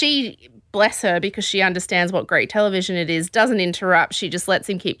 And she, bless her, because she understands what great television it is, doesn't interrupt. She just lets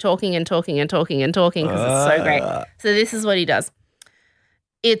him keep talking and talking and talking and talking because it's so great. So this is what he does.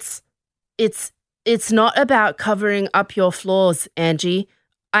 It's not about covering up your flaws, Angie.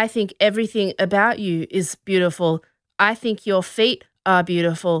 I think everything about you is beautiful. I think your feet are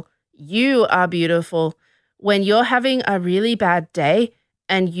beautiful. You are beautiful. When you're having a really bad day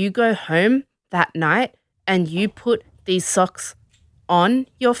and you go home that night and you put these socks on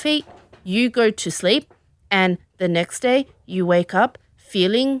your feet, you go to sleep, and the next day you wake up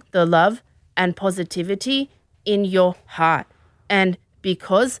feeling the love and positivity in your heart. And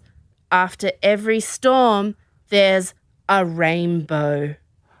because after every storm, there's a rainbow.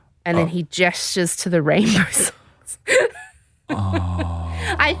 And then he gestures to the rainbow socks.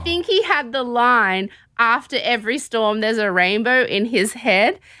 I think he had the line, after every storm, there's a rainbow, in his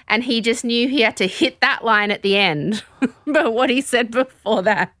head, and he just knew he had to hit that line at the end. But what he said before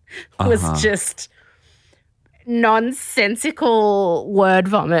that was just nonsensical word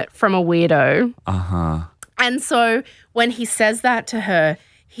vomit from a weirdo. And so when he says that to her,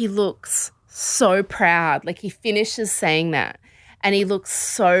 he looks so proud. Like he finishes saying that and he looks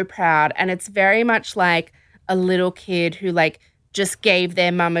so proud. And it's very much like a little kid who like just gave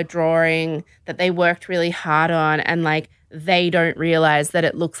their mum a drawing that they worked really hard on and like they don't realize that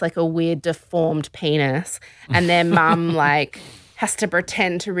it looks like a weird deformed penis and their mum like has to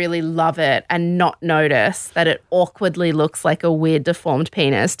pretend to really love it and not notice that it awkwardly looks like a weird deformed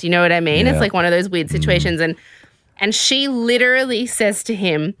penis. Do you know what I mean? Yeah. It's like one of those weird situations. And she literally says to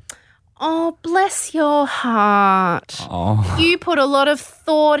him, "Oh, bless your heart. Oh. You put a lot of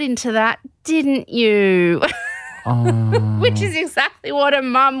thought into that, didn't you?" Oh. Which is exactly what a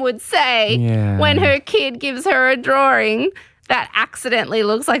mum would say Yeah. when her kid gives her a drawing that accidentally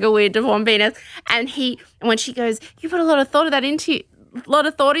looks like a weird deformed penis. And when she goes, "You put a lot of thought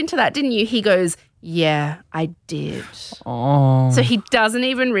into that, didn't you?" He goes, "Yeah, I did." Oh. So he doesn't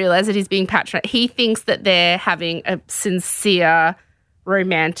even realize that he's being patronized. He thinks that they're having a sincere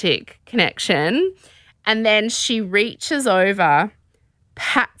romantic connection. And then she reaches over,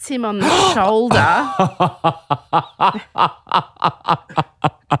 pats him on the shoulder.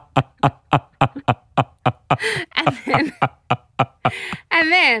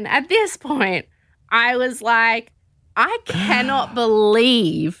 and then at this point, I was like, I cannot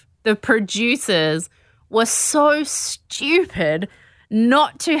believe the producers were so stupid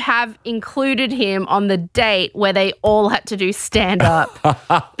not to have included him on the date where they all had to do stand-up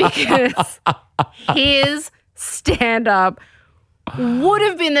because his stand-up would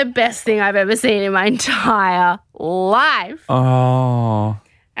have been the best thing I've ever seen in my entire life. Oh.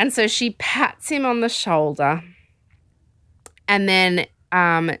 And so she pats him on the shoulder and then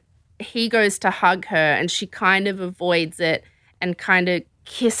he goes to hug her and she kind of avoids it and kind of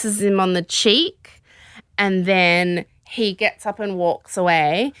kisses him on the cheek. And then he gets up and walks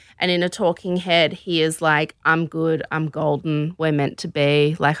away. And in a talking head, he is like, "I'm good. I'm golden. We're meant to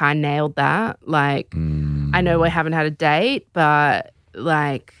be. Like, I nailed that. Like, I know we haven't had a date, but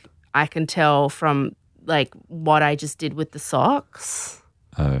like, I can tell from like what I just did with the socks.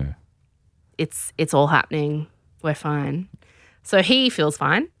 Oh. It's all happening. We're fine." So he feels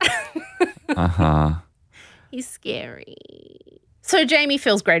fine. Uh-huh. He's scary. So Jaime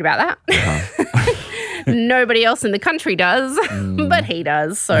feels great about that. Nobody else in the country does, but he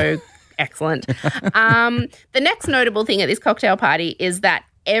does. So excellent. The next notable thing at this cocktail party is that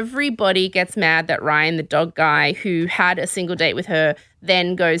everybody gets mad that Ryan, the dog guy who had a single date with her,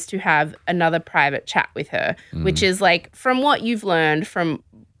 then goes to have another private chat with her, which is like, from what you've learned from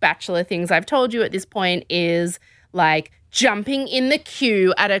Bachelor things I've told you at this point, is like jumping in the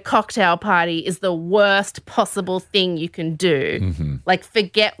queue at a cocktail party is the worst possible thing you can do. Mm-hmm. Like,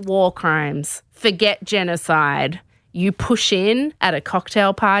 forget war crimes, forget genocide. You push in at a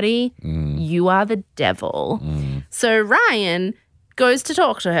cocktail party, you are the devil. So Ryan goes to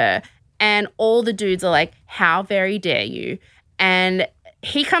talk to her and all the dudes are like, "How very dare you?" And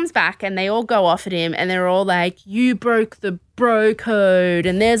he comes back and they all go off at him and they're all like, "You broke the bro code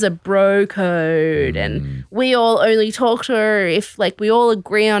and there's a bro code and we all only talk to her if like we all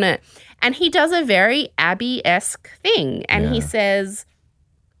agree on it." And he does a very Abby-esque thing and he says,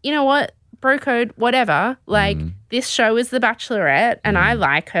 "You know what? Bro code, whatever. Like, this show is The Bachelorette and I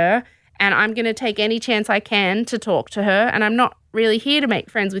like her and I'm going to take any chance I can to talk to her and I'm not really here to make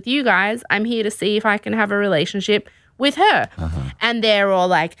friends with you guys. I'm here to see if I can have a relationship with her." And they're all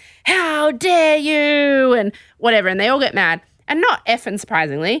like, "How dare you?" and whatever. And they all get mad. And not effing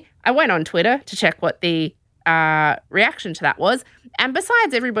surprisingly, I went on Twitter to check what the reaction to that was. And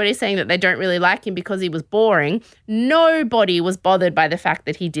besides everybody saying that they don't really like him because he was boring, nobody was bothered by the fact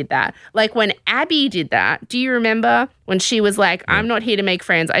that he did that. Like when Abby did that, do you remember when she was like, "I'm not here to make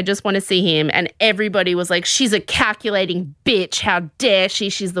friends, I just want to see him," and everybody was like, "She's a calculating bitch, how dare she,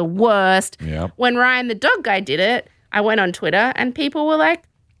 she's the worst." Yep. When Ryan the dog guy did it, I went on Twitter and people were like,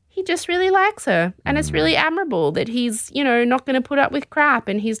 he just really likes her and it's really admirable that he's, you know, not going to put up with crap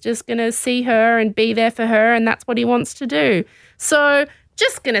and he's just going to see her and be there for her and that's what he wants to do. So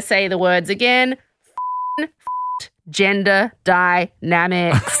just going to say the words again, gender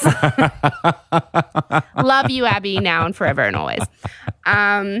dynamics. Love you, Abby, now and forever and always.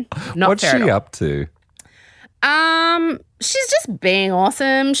 Not What's fair at she all. up to? She's just being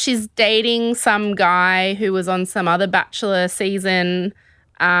awesome. She's dating some guy who was on some other Bachelor season,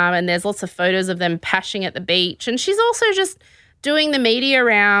 and there's lots of photos of them pashing at the beach. And she's also just doing the media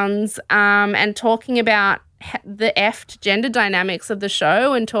rounds and talking about the effed gender dynamics of the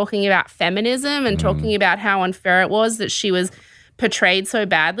show and talking about feminism and talking about how unfair it was that she was portrayed so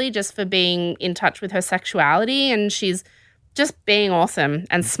badly just for being in touch with her sexuality. And she's just being awesome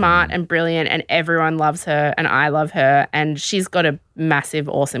and smart and brilliant, and everyone loves her and I love her, and she's got a massive,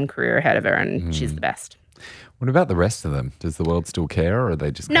 awesome career ahead of her, and she's the best. What about the rest of them? Does the world still care, or are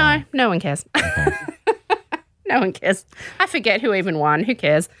they just No one cares. Okay. No one cares. I forget who even won. Who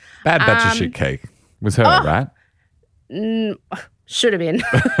cares? Bad Batch of Shit Cake was her, right? Should have been.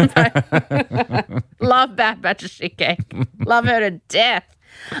 Love Bad Batch of Shit Cake. Love her to death.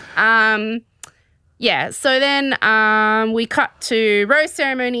 Yeah, so then we cut to rose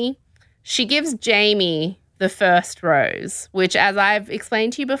ceremony. She gives Jaime the first rose, which, as I've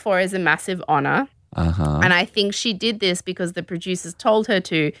explained to you before, is a massive honor. And I think she did this because the producers told her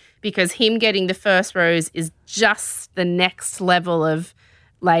to, because him getting the first rose is just the next level of,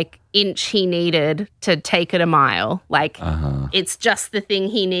 like, inch he needed to take it a mile. Like, it's just the thing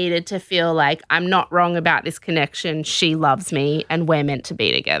he needed to feel like, I'm not wrong about this connection. She loves me and we're meant to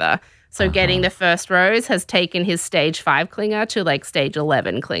be together. So getting the first rose has taken his stage 5 clinger to, like, stage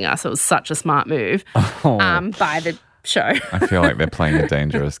 11 clinger. So it was such a smart move by the show. I feel like they're playing a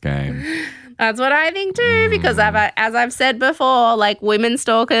dangerous game. That's what I think too, because as I've said before, like, women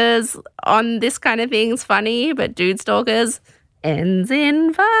stalkers on this kind of thing's funny, but dude stalkers ends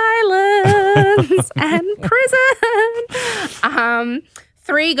in violence and prison.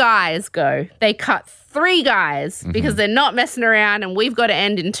 3 guys go. They cut 3 guys because they're not messing around, and we've got to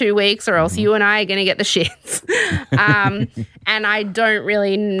end in 2 weeks or else you and I are going to get the shits. And I don't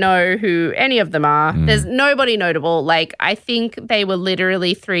really know who any of them are. There's nobody notable. Like, I think they were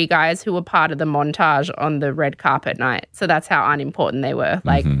literally 3 guys who were part of the montage on the red carpet night. So that's how unimportant they were.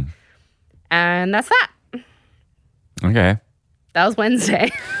 Like, and that's that. Okay. That was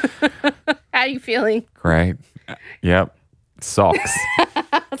Wednesday. How are you feeling? Great. Yep. Socks.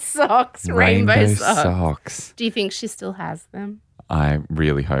 Socks. Rainbow socks. Socks. Do you think she still has them? I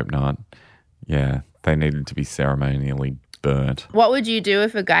really hope not. Yeah. They needed to be ceremonially burnt. What would you do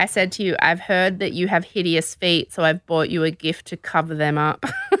if a guy said to you, I've heard that you have hideous feet, so I've bought you a gift to cover them up?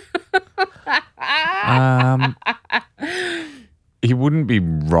 He wouldn't be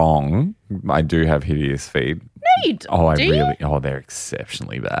wrong. I do have hideous feet. No, you don't. They're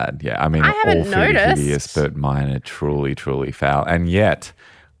exceptionally bad. Yeah, I mean, I haven't all feet are noticed. hideous, but mine are truly, truly foul. And yet,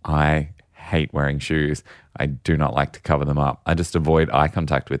 I hate wearing shoes. I do not like to cover them up. I just avoid eye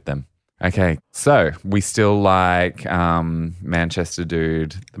contact with them. Okay, so we still like Manchester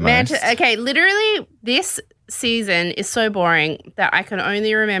Dude the most. Okay, literally this season is so boring that I can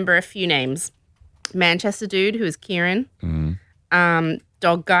only remember a few names. Manchester Dude, who is Kieran.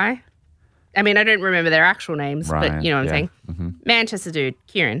 Dog Guy. I mean, I don't remember their actual names, but you know what I'm saying. Manchester Dude,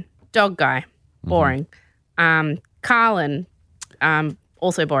 Kieran. Dog Guy, boring. Carlin,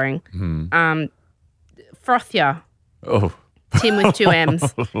 also boring. Frothier, Tim with 2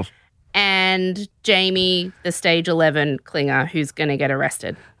 M's. And Jaime, the stage 11 clinger, who's going to get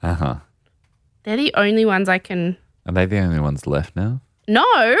arrested. They're the only ones I can... Are they the only ones left now?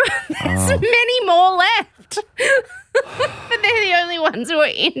 No, there's many more left. But they're the only ones who are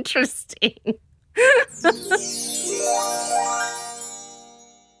interesting.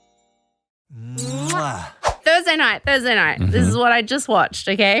 Thursday night. This is what I just watched,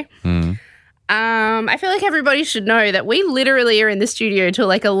 okay? I feel like everybody should know that we literally are in the studio till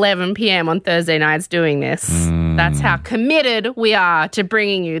like 11 p.m. on Thursday nights doing this. That's how committed we are to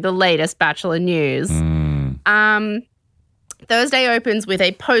bringing you the latest Bachelor news. Thursday opens with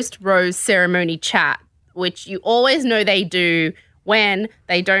a post-rose ceremony chat, which you always know they do when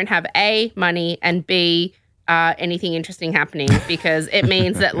they don't have A, money, and B, anything interesting happening, because it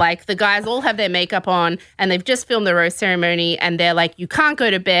means that, like, the guys all have their makeup on and they've just filmed the rose ceremony and they're like, you can't go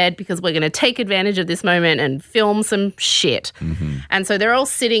to bed because we're going to take advantage of this moment and film some shit. And so they're all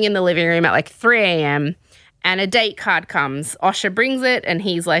sitting in the living room at like 3 a.m. and a date card comes. Osher brings it and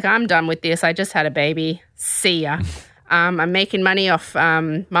he's like, I'm done with this. I just had a baby. See ya. I'm making money off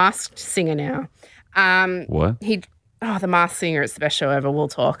Masked Singer now. What? The Masked Singer, it's the best show ever. We'll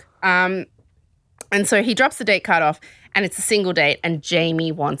talk. And so he drops the date card off and it's a single date and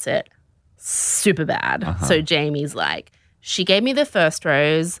Jaime wants it super bad. So Jamie's like, she gave me the first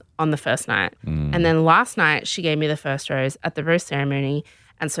rose on the first night. And then last night she gave me the first rose at the rose ceremony.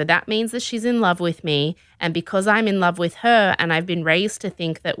 And so that means that she's in love with me. And because I'm in love with her and I've been raised to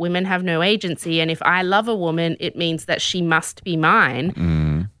think that women have no agency, and if I love a woman, it means that she must be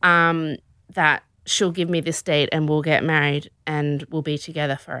mine, that she'll give me this date and we'll get married and we'll be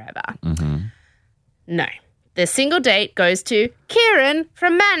together forever. No. The single date goes to Kieran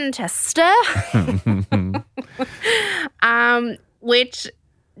from Manchester, which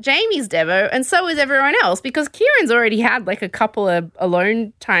Jamie's Devo, and so is everyone else, because Kieran's already had like a couple of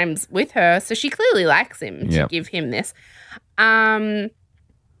alone times with her, so she clearly likes him to give him this. And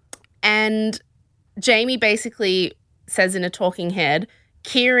Jamie basically says in a talking head,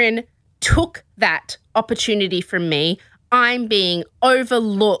 Kieran took that opportunity from me. I'm being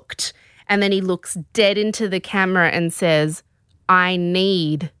overlooked. And then he looks dead into the camera and says, I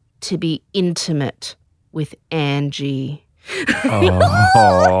need to be intimate with Angie.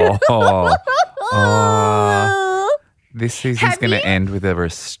 This season's going to end with a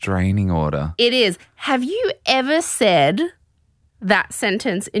restraining order. It is. Have you ever said that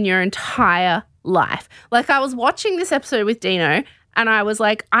sentence in your entire life? Like, I was watching this episode with Dino and I was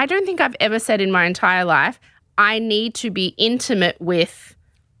like, I don't think I've ever said in my entire life, I need to be intimate with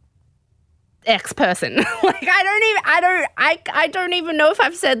X person. Like, I don't even know if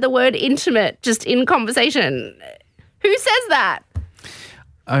I've said the word intimate just in conversation. Who says that?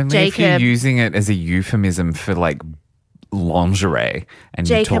 Only Jacob. if you're using it as a euphemism for like lingerie and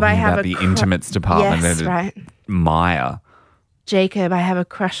Jacob, you're talking I have about a the intimates department Yes, at right. Maya. Jacob, I have a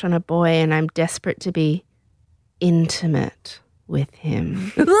crush on a boy and I'm desperate to be intimate with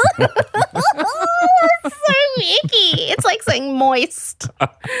him. It's so icky. It's like saying moist.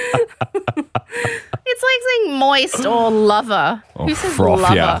 It's like saying moist or lover. Or Who says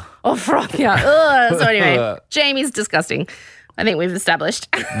frothia. lover? Or frothia. Ugh. So anyway, Jamie's disgusting. I think we've established.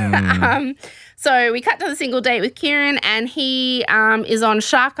 So we cut to the single date with Kieran and he is on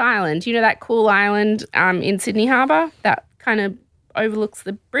Shark Island. You know that cool island in Sydney Harbour that kind of overlooks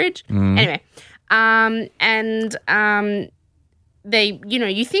the bridge? Anyway, they, you know,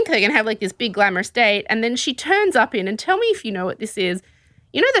 you think they're going to have like this big glamorous date and then she turns up in, and tell me if you know what this is.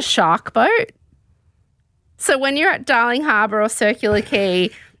 You know the shark boat? So when you're at Darling Harbour or Circular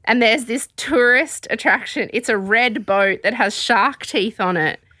Quay and there's this tourist attraction, it's a red boat that has shark teeth on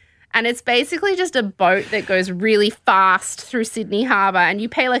it. And it's basically just a boat that goes really fast through Sydney Harbour and you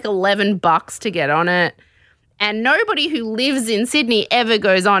pay like $11 to get on it. And nobody who lives in Sydney ever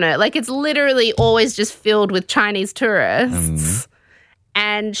goes on it. Like, it's literally always just filled with Chinese tourists.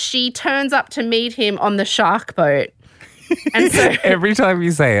 And she turns up to meet him on the shark boat. And so Every time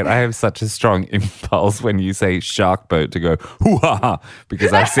you say it, I have such a strong impulse when you say shark boat to go, hoo-ha,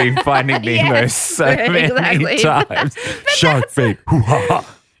 because I've seen Finding Nemo Yes, so many exactly. times. Shark bait,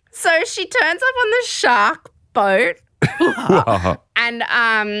 hoo-ha. So she turns up on the shark boat,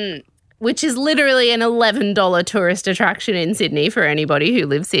 and which is literally an $11 tourist attraction in Sydney for anybody who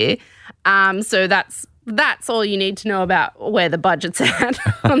lives here. So that's all you need to know about where the budget's at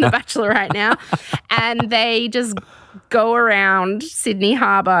on The Bachelorette now. And they just go around Sydney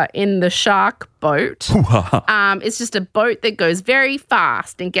Harbour in the shark boat. It's just a boat that goes very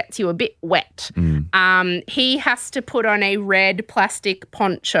fast and gets you a bit wet. He has to put on a red plastic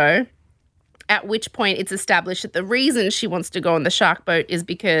poncho, at which point it's established that the reason she wants to go on the shark boat is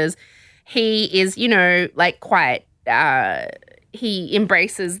because he is, you know, like quite he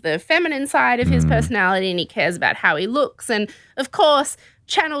embraces the feminine side of his personality and he cares about how he looks. And, of course,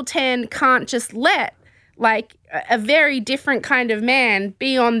 Channel 10 can't just let, like, a very different kind of man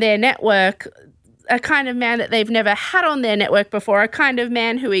be on their network, a kind of man that they've never had on their network before, a kind of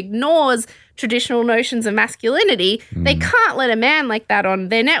man who ignores traditional notions of masculinity. They can't let a man like that on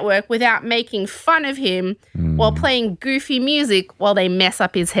their network without making fun of him while playing goofy music while they mess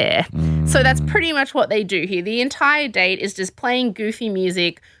up his hair. So that's pretty much what they do here. The entire date is just playing goofy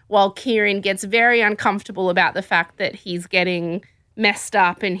music while Kieran gets very uncomfortable about the fact that he's getting messed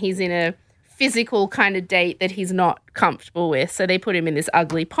up and he's in a physical kind of date that he's not comfortable with. So they put him in this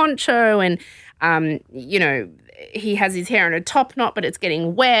ugly poncho and, you know, he has his hair in a top knot, but it's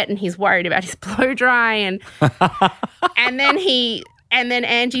getting wet and he's worried about his blow dry. And and then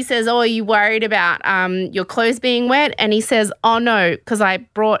Angie says, oh, are you worried about your clothes being wet? And he says, oh, no, because I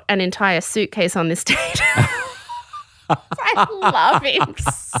brought an entire suitcase on this date. I love him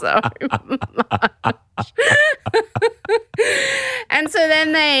so much. And so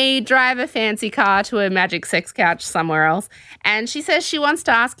then they drive a fancy car to a magic sex couch somewhere else. And she says she wants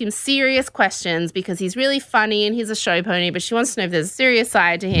to ask him serious questions because he's really funny and he's a show pony, but she wants to know if there's a serious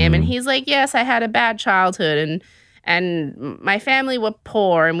side to him. And he's like, yes, I had a bad childhood and my family were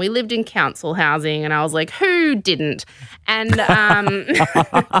poor and we lived in council housing. And I was like, who didn't? And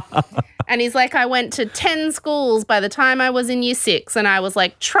and he's like, I went to 10 schools by the time I was in year 6. And I was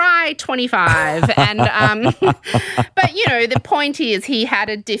like, try 25. And but, you know, the point is he had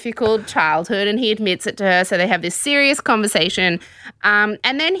a difficult childhood and he admits it to her. So they have this serious conversation. And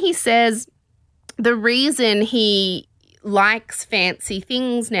then he says the reason he likes fancy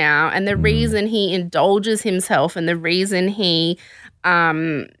things now and the reason he indulges himself and the reason he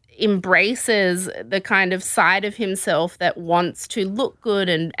embraces the kind of side of himself that wants to look good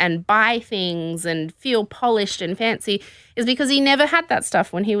and buy things and feel polished and fancy is because he never had that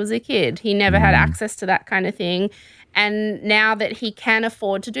stuff when he was a kid. He never had access to that kind of thing. And now that he can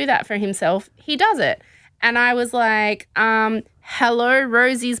afford to do that for himself, he does it. And I was like, hello,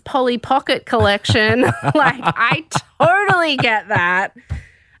 Rosie's Polly Pocket collection. Like, I totally get that.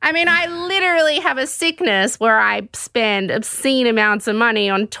 I mean, I literally have a sickness where I spend obscene amounts of money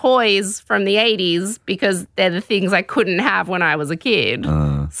on toys from the 80s because they're the things I couldn't have when I was a kid.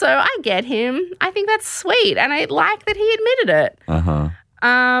 So I get him. I think that's sweet. And I like that he admitted it.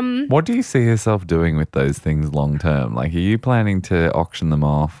 What do you see yourself doing with those things long term? Like, are you planning to auction them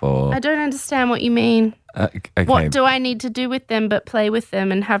off or? I don't understand what you mean. Okay. What do I need to do with them but play with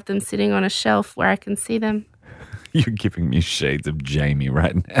them and have them sitting on a shelf where I can see them? You're giving me shades of Jaime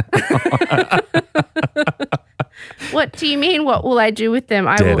right now. What do you mean? What will I do with them?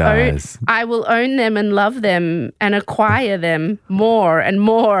 I will own them and love them and acquire them more and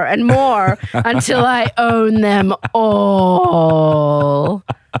more and more until I own them all.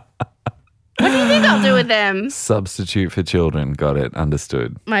 What do you think I'll do with them? Substitute for children. Got it.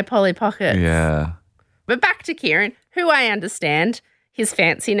 Understood. My Polly Pockets. Yeah. But back to Kieran, who I understand his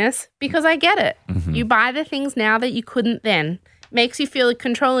fanciness because I get it. You buy the things now that you couldn't then. Makes you feel a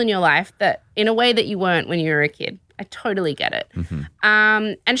control in your life that in a way that you weren't when you were a kid. I totally get it.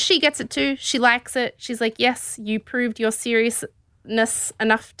 And she gets it too. She likes it. She's like, yes, you proved your seriousness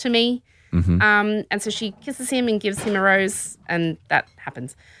enough to me. And so she kisses him and gives him a rose and that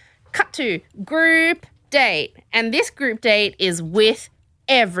happens. Cut to group date. And this group date is with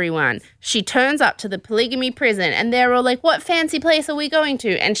everyone. She turns up to the polygamy prison and they're all like, what fancy place are we going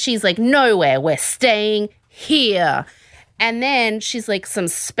to? And she's like, nowhere, we're staying here. And then she's like, some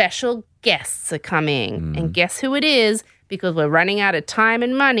special guests are coming. And guess who it is? Because we're running out of time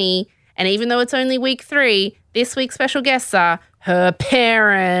and money. And even though it's only week 3, this week's special guests are her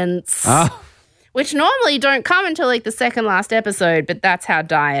parents. Which normally don't come until like the second last episode, but that's how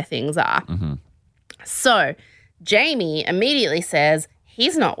dire things are. So Jaime immediately says,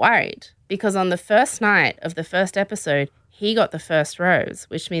 he's not worried because on the first night of the first episode, he got the first rose,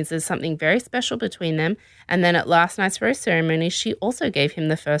 which means there's something very special between them. And then at last night's rose ceremony, she also gave him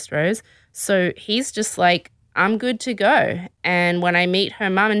the first rose. So he's just like, I'm good to go. And when I meet her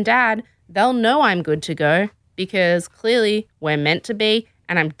mum and dad, they'll know I'm good to go because clearly we're meant to be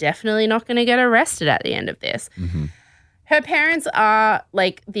and I'm definitely not going to get arrested at the end of this. Her parents are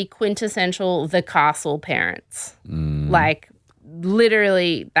like the quintessential The Castle parents. Like,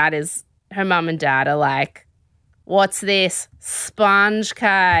 literally, that is her mum and dad are like, what's this? Sponge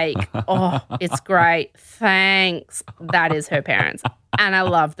cake. Oh, it's great. Thanks. That is her parents. And I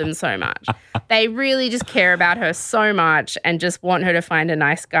love them so much. They really just care about her so much and just want her to find a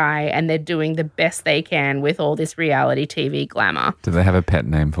nice guy, and they're doing the best they can with all this reality TV glamour. Do they have a pet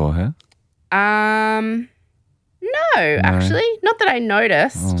name for her? No, actually. Not that I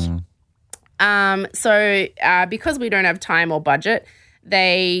noticed. So because we don't have time or budget,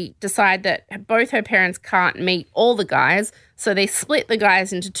 they decide that both her parents can't meet all the guys, so they split the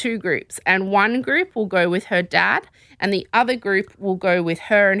guys into 2 groups. And one group will go with her dad and the other group will go with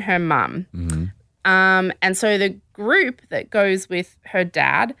her and her mum. And so the group that goes with her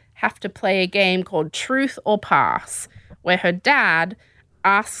dad have to play a game called Truth or Pass, where her dad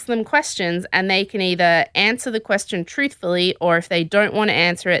asks them questions and they can either answer the question truthfully or if they don't want to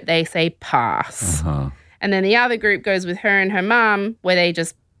answer it, they say pass. And then the other group goes with her and her mum where they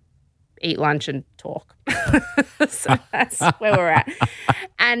just eat lunch and talk. So that's where we're at.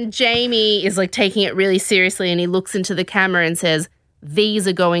 And Jaime is like taking it really seriously and he looks into the camera and says, these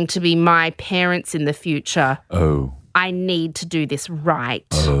are going to be my parents in the future. Oh. I need to do this right.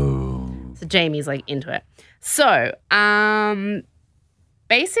 Oh. So Jamie's like into it. So,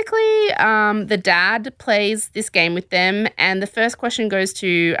 basically, the dad plays this game with them, and the first question goes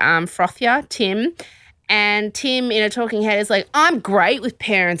to Frothier, Tim. And Tim, in a talking head, is like, I'm great with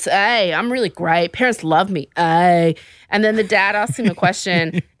parents, A. I'm really great. Parents love me, A. And then the dad asks him a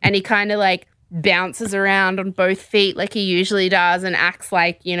question, and he kind of like bounces around on both feet like he usually does and acts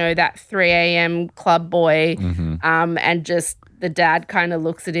like, you know, that 3 a.m. club boy. And just the dad kind of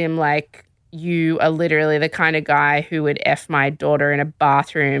looks at him like, you are literally the kind of guy who would F my daughter in a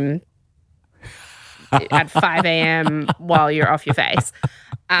bathroom at 5 a.m. while you're off your face.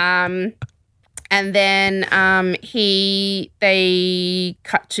 And then they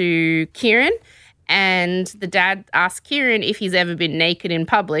cut to Kieran, and the dad asks Kieran if he's ever been naked in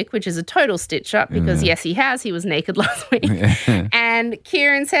public, which is a total stitch up because, yes, he has. He was naked last week. And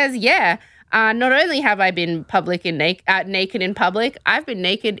Kieran says, yeah. not only have I been naked in public, I've been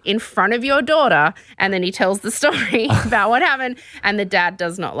naked in front of your daughter. And then he tells the story about what happened. And the dad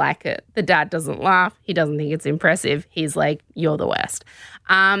does not like it. The dad doesn't laugh. He doesn't think it's impressive. He's like, you're the worst.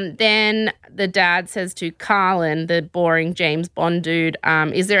 Then the dad says to Carlin, the boring James Bond dude,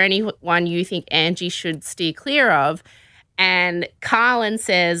 is there anyone you think Angie should steer clear of? And Carlin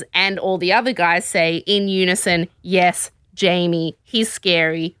says, and all the other guys say in unison, yes, Jaime, he's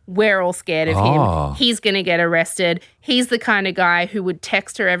scary. We're all scared of him. He's going to get arrested. He's the kind of guy who would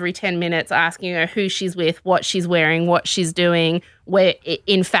text her every 10 minutes asking her who she's with, what she's wearing, what she's doing. We're,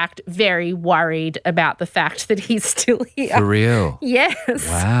 in fact, very worried about the fact that he's still here. For real? Yes.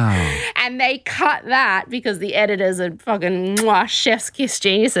 Wow. And they cut that because the editors are fucking chef's kiss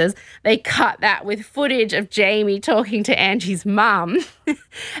geniuses. They cut that with footage of Jaime talking to Angie's mum.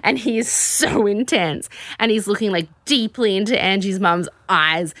 And he is so intense. And he's looking like deeply into Angie's mum's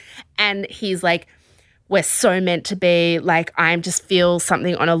eyes. And he's like, we're so meant to be. Like, I just feel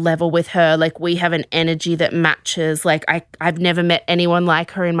something on a level with her. Like, we have an energy that matches. Like, I've never met anyone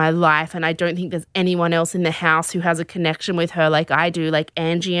like her in my life. And I don't think there's anyone else in the house who has a connection with her like I do. Like,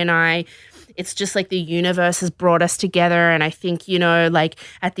 Angie and I, it's just like the universe has brought us together. And I think, you know, like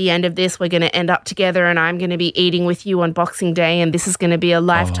at the end of this, we're going to end up together and I'm going to be eating with you on Boxing Day. And this is going to be a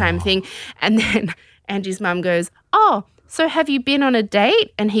lifetime thing. And then Angie's mum goes, oh, so have you been on a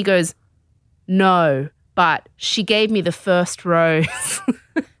date? And he goes, no. But she gave me the first rose.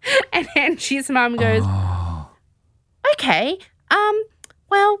 And Angie's mum goes, okay,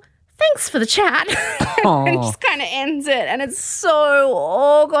 well, thanks for the chat. And just kind of ends it. And it's so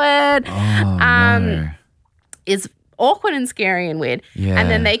awkward. No. It's awkward and scary and weird. Yeah. And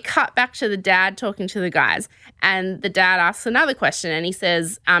then they cut back to the dad talking to the guys. And the dad asks another question and he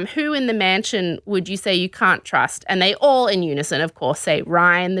says, who in the mansion would you say you can't trust? And they all in unison, of course, say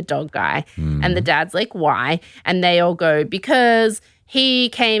Ryan, the dog guy. And the dad's like, why? And they all go, because he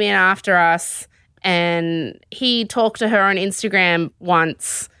came in after us and he talked to her on Instagram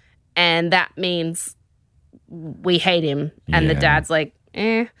once and that means we hate him. And the dad's like,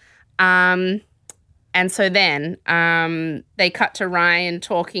 and so then they cut to Ryan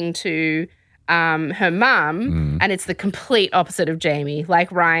talking to her mum, and it's the complete opposite of Jaime.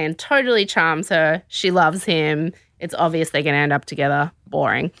 Like, Ryan totally charms her. She loves him. It's obvious they're going to end up together.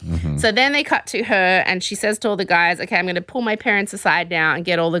 Boring. So then they cut to her, and she says to all the guys, okay, I'm going to pull my parents aside now and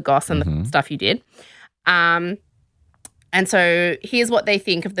get all the goss and the stuff you did. And so here's what they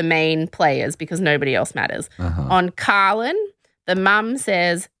think of the main players because nobody else matters. On Carlin, the mum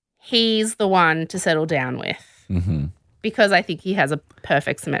says he's the one to settle down with because I think he has a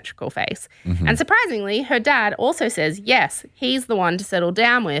perfect symmetrical face. And surprisingly, her dad also says, yes, he's the one to settle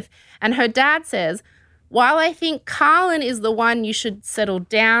down with. And her dad says, while I think Carlin is the one you should settle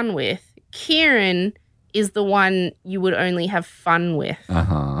down with, Kieran is the one you would only have fun with.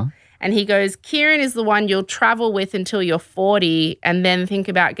 And he goes, Kieran is the one you'll travel with until you're 40 and then think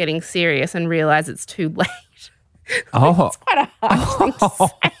about getting serious and realize it's too late. It's quite a hard thing to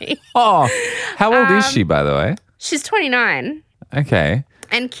say. How old is she, by the way? She's 29. Okay.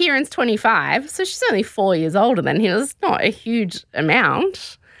 And Kieran's 25, so she's only 4 years older than him. It's not a huge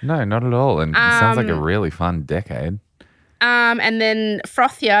amount. No, not at all. And it sounds like a really fun decade. And then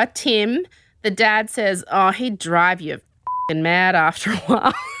Frothier, Tim, the dad says, oh, he'd drive you f***ing mad after a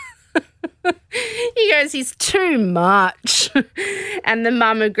while. He goes, he's too much. And the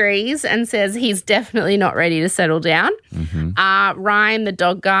mum agrees and says he's definitely not ready to settle down. Ryan, the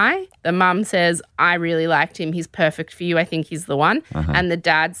dog guy, the mum says, I really liked him. He's perfect for you. I think he's the one. And the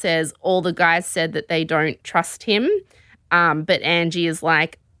dad says all the guys said that they don't trust him. But Angie is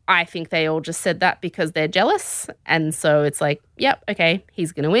like, I think they all just said that because they're jealous. And so it's like, yep, okay,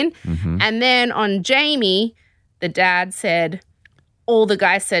 he's going to win. And then on Jaime, the dad said, all the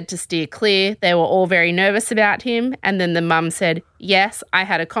guys said to steer clear. They were all very nervous about him. And then the mum said, yes, I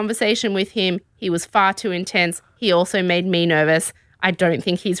had a conversation with him. He was far too intense. He also made me nervous. I don't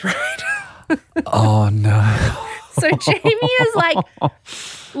think he's right. Oh, no. So Jaime is like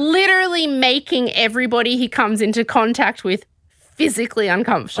literally making everybody he comes into contact with physically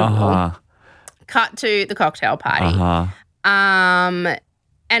uncomfortable. Cut to the cocktail party.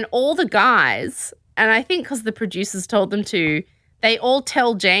 And all the guys, and I think because the producers told them to, they all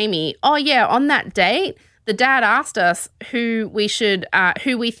tell Jaime, oh, yeah, on that date, the dad asked us who we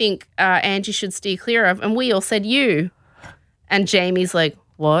think Angie should steer clear of, and we all said you. And Jamie's like,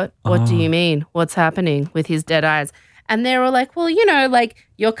 what? What do you mean? What's happening with his dead eyes? And they were like, well, you know, like,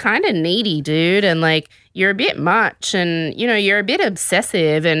 you're kind of needy, dude, and, like, you're a bit much and, you're a bit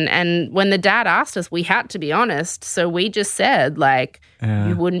obsessive. And when the dad asked us, we had to be honest. So we just said,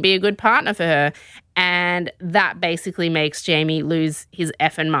 you wouldn't be a good partner for her. And that basically makes Jaime lose his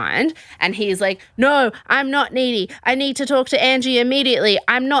effing mind. And he's like, no, I'm not needy. I need to talk to Angie immediately.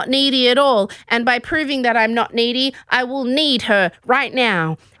 I'm not needy at all. And by proving that I'm not needy, I will need her right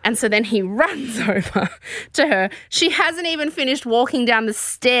now. And so then he runs over to her. She hasn't even finished walking down the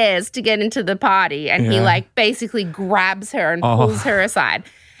stairs to get into the party. And he basically grabs her and pulls her aside.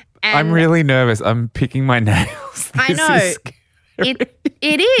 And I'm really nervous. I'm picking my nails. I know.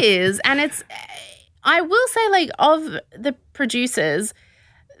 It is. And I will say, of the producers,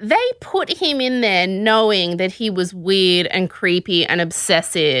 they put him in there knowing that he was weird and creepy and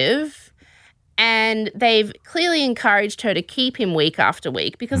obsessive. And they've clearly encouraged her to keep him week after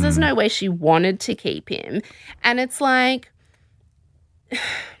week because there's no way she wanted to keep him. And it's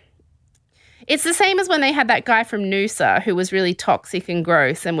it's the same as when they had that guy from Noosa who was really toxic and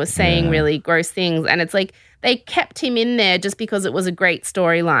gross and was saying really gross things. And it's they kept him in there just because it was a great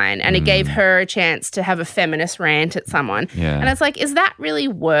storyline and it gave her a chance to have a feminist rant at someone. Yeah. And it's is that really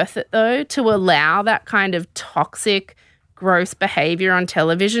worth it, though, to allow that kind of toxic, gross behavior on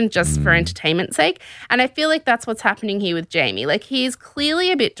television just for entertainment's sake? And I feel like that's what's happening here with Jaime. He's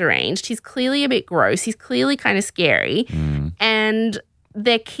clearly a bit deranged. He's clearly a bit gross. He's clearly kind of scary. And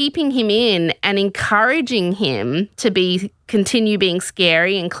they're keeping him in and encouraging him to continue being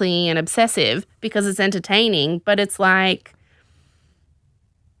scary and clingy and obsessive because it's entertaining, but it's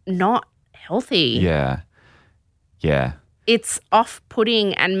not healthy. Yeah. Yeah. It's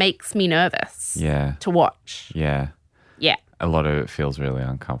off-putting and makes me nervous to watch. Yeah. Yeah. A lot of it feels really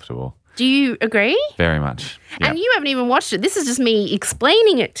uncomfortable. Do you agree? Very much. Yeah. And you haven't even watched it. This is just me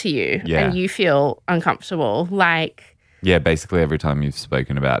explaining it to you and you feel uncomfortable. Yeah, basically every time you've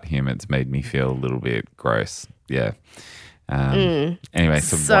spoken about him, it's made me feel a little bit gross. Yeah. Anyway,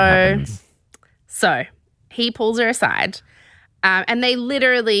 so what happens? So he pulls her aside and they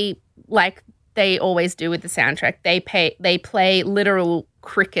literally, they always do with the soundtrack, they play literal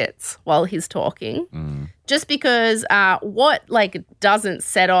crickets while he's talking. Just because what doesn't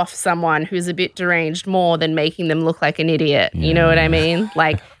set off someone who's a bit deranged more than making them look like an idiot? You know what I mean?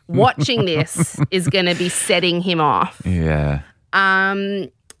 Watching this is going to be setting him off. Yeah.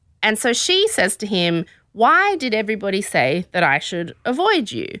 And so she says to him, why did everybody say that I should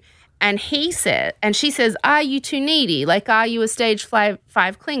avoid you? And she says, are you too needy? Are you a stage 5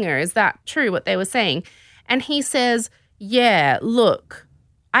 clinger? Is that true, what they were saying? And he says, yeah, look,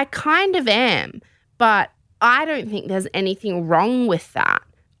 I kind of am, but I don't think there's anything wrong with that.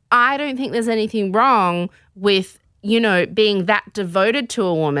 I don't think there's anything wrong with, being that devoted to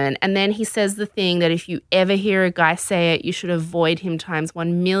a woman. And then he says the thing that if you ever hear a guy say it, you should avoid him times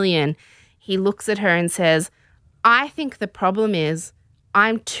 1,000,000. He looks at her and says, I think the problem is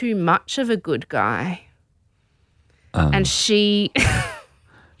I'm too much of a good guy. And she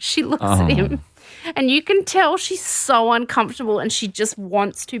looks at him and you can tell she's so uncomfortable and she just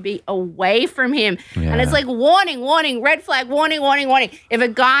wants to be away from him. Yeah. And it's warning, red flag, warning. If a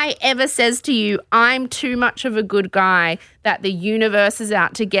guy ever says to you, I'm too much of a good guy, that the universe is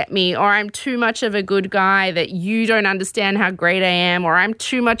out to get me, or I'm too much of a good guy that you don't understand how great I am, or I'm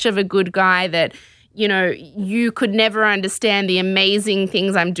too much of a good guy that you could never understand the amazing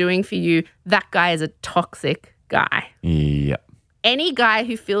things I'm doing for you, that guy is a toxic guy. Yeah. Any guy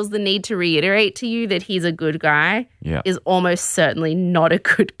who feels the need to reiterate to you that he's a good guy is almost certainly not a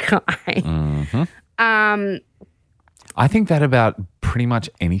good guy. I think that about pretty much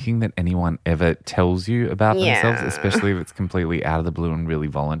anything that anyone ever tells you about themselves, especially if it's completely out of the blue and really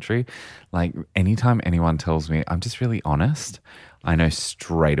voluntary. Anytime anyone tells me I'm just really honest, I know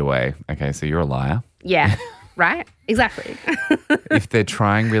straight away, okay, so you're a liar. Yeah, right? Exactly. If they're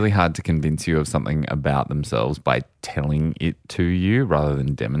trying really hard to convince you of something about themselves by telling it to you rather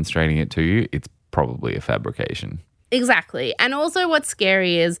than demonstrating it to you, it's probably a fabrication. Exactly. And also what's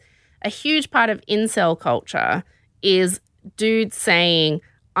scary is a huge part of incel culture is dudes saying,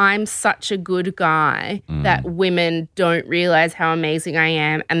 I'm such a good guy that women don't realize how amazing I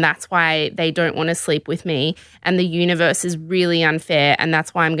am, and that's why they don't want to sleep with me, and the universe is really unfair, and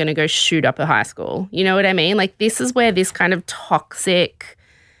that's why I'm going to go shoot up a high school. You know what I mean? This is where this kind of toxic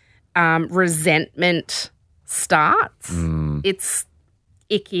resentment starts. It's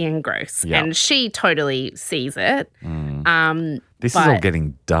icky and gross, and she totally sees it. This is all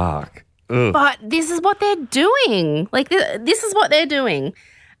getting dark. Ugh. But this is what they're doing. This is what they're doing.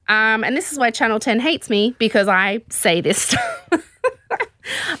 And this is why Channel 10 hates me, because I say this stuff.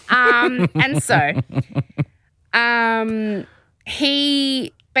 And so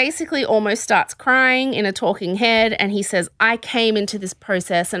he basically almost starts crying in a talking head, and he says, I came into this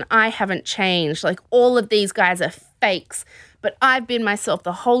process and I haven't changed. Like, all of these guys are fakes, but I've been myself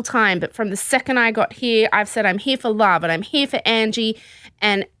the whole time. But from the second I got here, I've said I'm here for love and I'm here for Angie,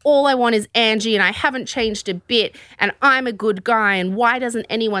 and all I want is Angie, and I haven't changed a bit, and I'm a good guy, and why doesn't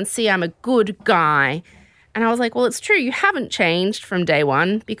anyone see I'm a good guy? And I was like, well, it's true. You haven't changed from day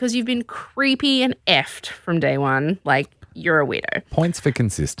one because you've been creepy and effed from day one. Like, you're a weirdo. Points for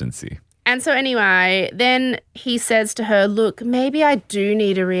consistency. And so anyway, then he says to her, look, maybe I do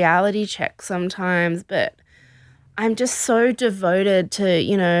need a reality check sometimes, but I'm just so devoted to,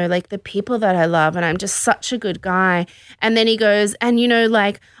 you know, like the people that I love, and I'm just such a good guy. And then he goes, and, you know,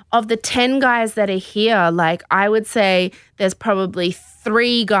 like of the 10 guys that are here, like I would say there's probably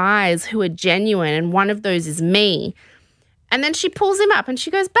 3 guys who are genuine, and one of those is me. And then she pulls him up and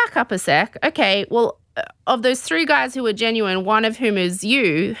she goes, back up a sec. Okay, well, of those 3 guys who are genuine, one of whom is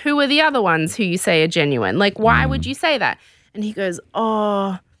you, who are the other ones who you say are genuine? Like, why would you say that? And he goes,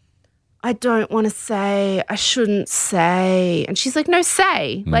 oh, I don't want to say, I shouldn't say. And she's like, no,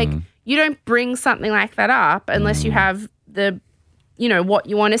 say. Like, you don't bring something like that up unless you have the, you know, what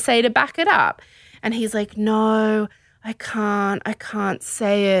you want to say to back it up. And he's like, no, I can't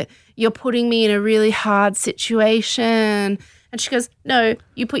say it. You're putting me in a really hard situation. And she goes, no,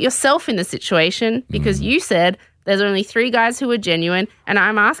 you put yourself in the situation because you said there's only 3 guys who are genuine and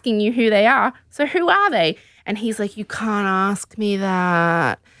I'm asking you who they are. So who are they? And he's like, you can't ask me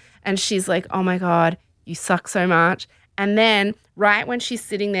that. And she's like, oh my God, you suck so much. And then right when she's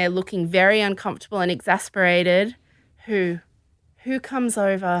sitting there looking very uncomfortable and exasperated, who comes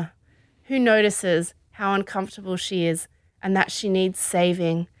over? Who notices how uncomfortable she is and that she needs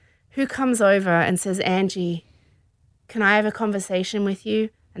saving? Who comes over and says, Angie, can I have a conversation with you?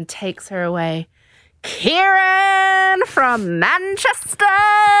 And takes her away. Kieran from Manchester.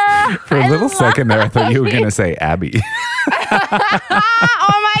 For a little second there, I thought you were going to say Abby.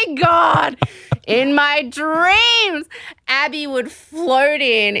 Oh my God. In my dreams, Abby would float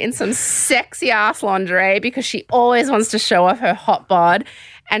in some sexy ass lingerie because she always wants to show off her hot bod,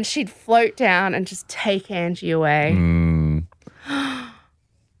 and she'd float down and just take Angie away.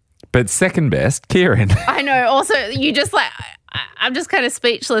 But second best, Kieran. I know. Also, you just like, I'm just kind of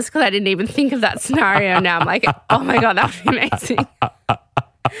speechless because I didn't even think of that scenario. Now I'm like, oh my God, that would be amazing.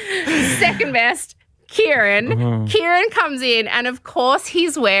 Second best, Kieran. Kieran comes in, and of course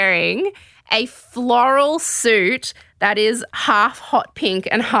he's wearing a floral suit that is half hot pink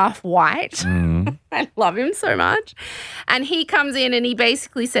and half white. I love him so much. And he comes in and he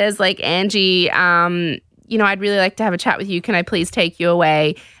basically says, like, Angie, you know, I'd really like to have a chat with you. Can I please take you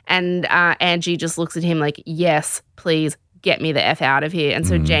away? And Angie just looks at him like, yes, please get me the F out of here. And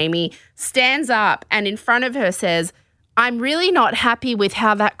so Jaime stands up and in front of her says, I'm really not happy with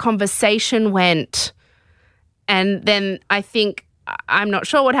how that conversation went. And then I think, I'm not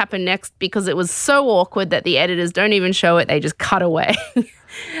sure what happened next because it was so awkward that the editors don't even show it. They just cut away.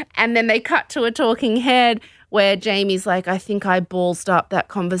 And then they cut to a talking head where Jamie's like, I think I ballsed up that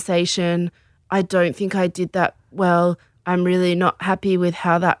conversation. I don't think I did that well. I'm really not happy with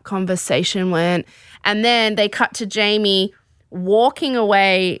how that conversation went. And then they cut to Jaime walking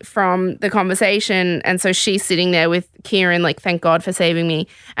away from the conversation. And so she's sitting there with Kieran, like, thank God for saving me.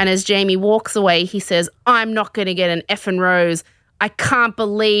 And as Jaime walks away, he says, I'm not going to get an effing rose. I can't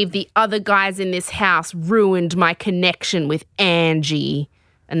believe the other guys in this house ruined my connection with Angie.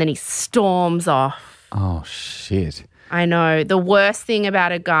 And then he storms off. Oh, shit. I know. The worst thing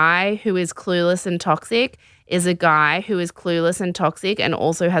about a guy who is clueless and toxic is a guy who is clueless and toxic and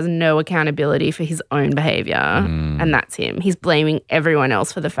also has no accountability for his own behavior. And that's him. He's blaming everyone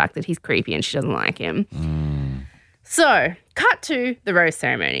else for the fact that he's creepy and she doesn't like him. So, cut to the rose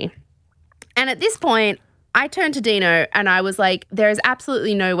ceremony. And at this point, I turned to Dino and I was like, there is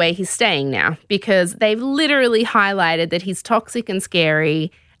absolutely no way he's staying now because they've literally highlighted that he's toxic and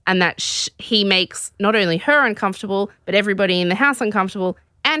scary and that he makes not only her uncomfortable, but everybody in the house uncomfortable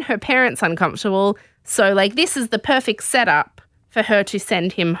and her parents uncomfortable. So, like, this is the perfect setup for her to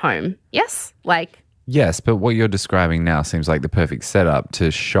send him home. Yes? Like... Yes, but what you're describing now seems like the perfect setup to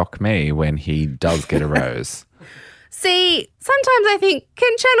shock me when he does get a rose. See, sometimes I think,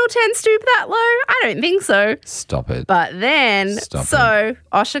 can Channel 10 stoop that low? I don't think so. Stop it. But then,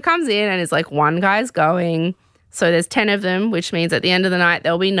 Osher comes in and is like, one guy's going. So there's 10 of them, which means at the end of the night,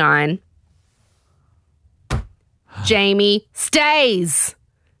 there'll be 9. Jaime stays.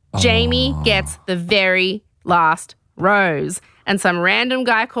 Jaime gets the very last rose. And some random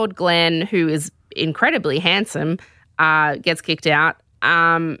guy called Glenn, who is incredibly handsome, gets kicked out.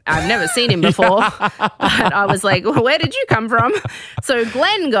 I've never seen him before, but I was like, where did you come from? So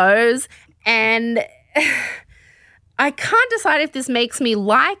Glenn goes, and I can't decide if this makes me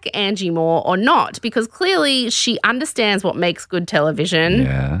like Angie more or not, because clearly she understands what makes good television.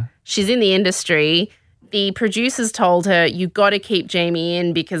 Yeah. She's in the industry. The producers told her, you got to keep Jaime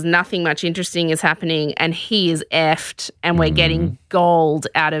in because nothing much interesting is happening and he is effed and we're getting gold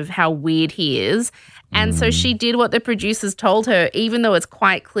out of how weird he is. And so she did what the producers told her, even though it's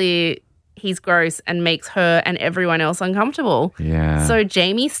quite clear he's gross and makes her and everyone else uncomfortable. Yeah. So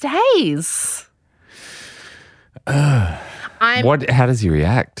Jaime stays. How does he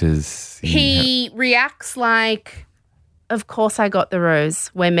react? He reacts like, of course I got the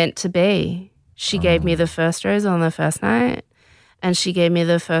rose. We're meant to be. She gave me the first rose on the first night, and she gave me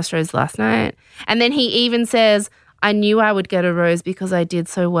the first rose last night. And then he even says, I knew I would get a rose because I did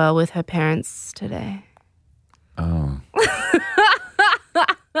so well with her parents today. Oh.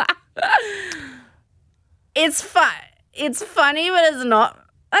 It's funny, but it's not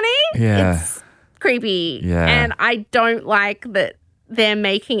funny. Yeah. It's creepy. Yeah. And I don't like that they're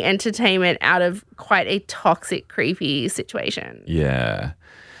making entertainment out of quite a toxic, creepy situation. Yeah.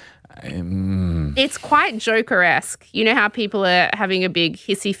 It's quite Joker-esque. You know how people are having a big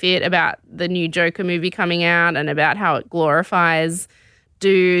hissy fit about the new Joker movie coming out and about how it glorifies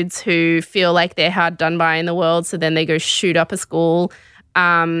dudes who feel like they're hard done by in the world, so then they go shoot up a school.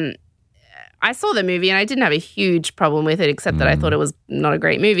 I saw the movie and I didn't have a huge problem with it, except that I thought it was not a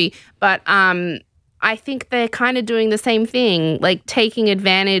great movie. But I think they're kind of doing the same thing, like taking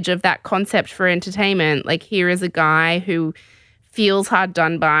advantage of that concept for entertainment. Like, here is a guy who feels hard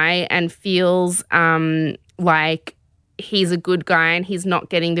done by and feels like he's a good guy and he's not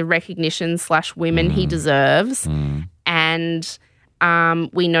getting the recognition / women he deserves. And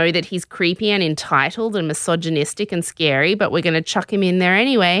we know that he's creepy and entitled and misogynistic and scary, but we're going to chuck him in there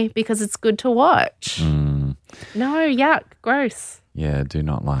anyway because it's good to watch. No, yuck, gross. Yeah, do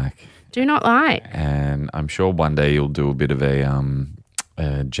not like. Do not like. And I'm sure one day you'll do a bit of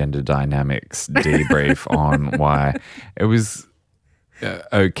a gender dynamics debrief on why it was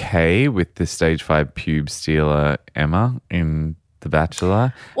okay with the stage 5 pube stealer Emma in The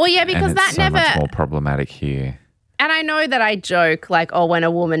Bachelor. Well, yeah, because and it's that so much more problematic here. And I know that I joke like, oh, when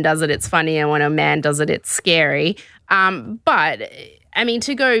a woman does it, it's funny, and when a man does it, it's scary. But I mean,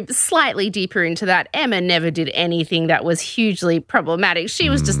 to go slightly deeper into that, Emma never did anything that was hugely problematic.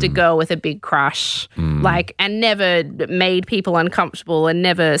 She was just a girl with a big crush, and never made people uncomfortable and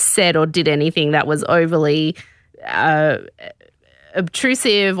never said or did anything that was overly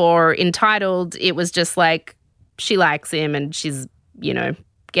obtrusive or entitled. It was just like she likes him and she's,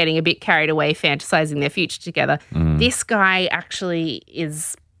 getting a bit carried away, fantasizing their future together. This guy actually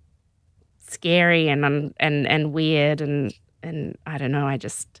is scary and weird and I don't know. I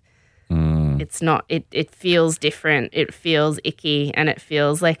just it's not. It feels different. It feels icky, and it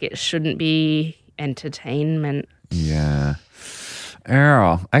feels like it shouldn't be entertainment. Yeah.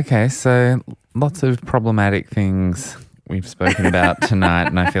 Earl. Okay, so lots of problematic things we've spoken about tonight,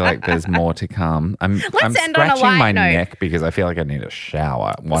 and I feel like there's more to come. I'm end on a scratching light my note. neck because I feel like I need a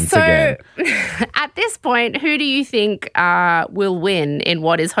shower once again. At this point, who do you think will win in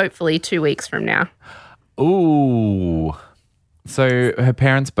what is hopefully 2 weeks from now? Ooh. So her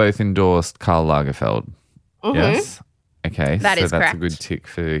parents both endorsed Karl Lagerfeld. Yes? Okay, That so is that's correct. a good tick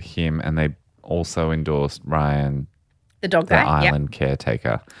for him. And they also endorsed Ryan, The dog the guy? island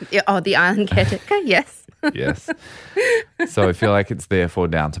caretaker. Yep. Oh, the island caretaker, yes. Yes. So I feel like it's therefore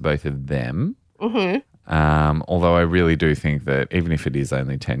down to both of them. Although I really do think that even if it is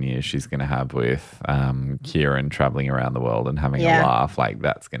only 10 years she's going to have with Kieran traveling around the world and having a laugh, like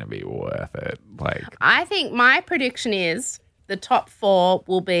that's going to be worth it. Like, I think my prediction is the top 4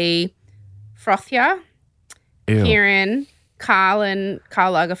 will be Frothia, ew. Kieran, Karl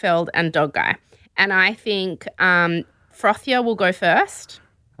Lagerfeld, and Dog Guy. And I think Frothia will go first.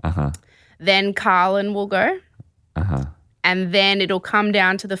 Then Carlin will go. And then it'll come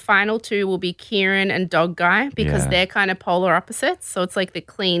down to the final 2 will be Kieran and Dog Guy because they're kind of polar opposites. So it's like the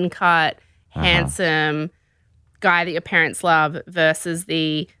clean-cut, handsome guy that your parents love versus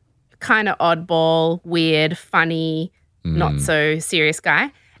the kind of oddball, weird, funny, not so serious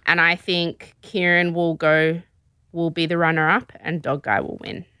guy. And I think Kieran will be the runner-up and Dog Guy will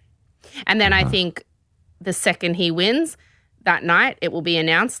win. And then I think the second he wins, that night, it will be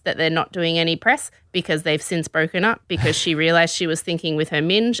announced that they're not doing any press because they've since broken up because she realized she was thinking with her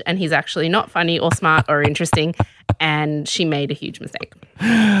minge and he's actually not funny or smart or interesting and she made a huge mistake.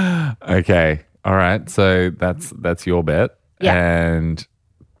 Okay. All right. So that's your bet. Yeah. And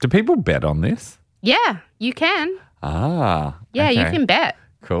do people bet on this? Yeah, you can. Ah. Yeah, you okay. can bet.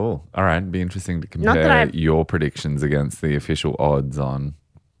 Cool. All right. It'd be interesting to Not that compare I've- your predictions against the official odds on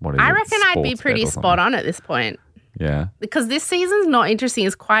what is it? I reckon I'd be Sportsbet pretty or spot something. on at this point. Yeah. Because this season's not interesting.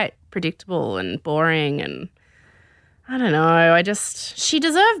 It's quite predictable and boring, and I don't know. She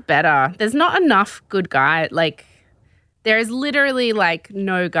deserved better. There's not enough good guys. Like, there is literally like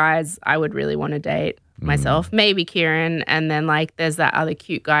no guys I would really want to date myself. Maybe Kieran, and then like there's that other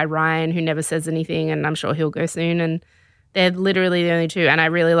cute guy Ryan who never says anything, and I'm sure he'll go soon. And they're literally the only two. And I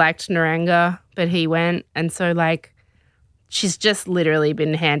really liked Naranga, but he went, and so like she's just literally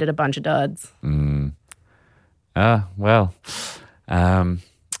been handed a bunch of duds. Well,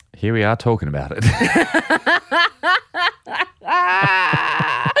 here we are talking about it.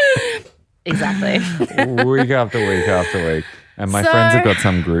 Exactly. Week after week after week. And my friends have got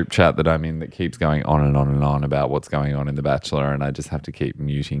some group chat that I'm in that keeps going on and on and on about what's going on in The Bachelor, and I just have to keep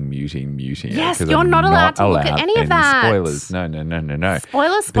muting Yes, it. 'Cause you're I'm not allowed to look at allowed any of that. Spoilers. No.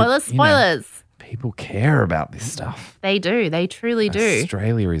 Spoilers. you know, people care about this stuff. They do. They truly do.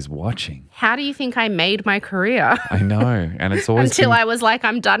 Australia is watching. How do you think I made my career? I know. And it's always Until I was like,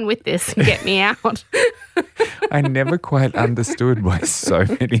 I'm done with this. Get me out. I never quite understood why so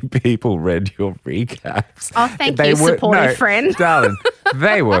many people read your recaps. Oh, thank you, supportive friend. Darling,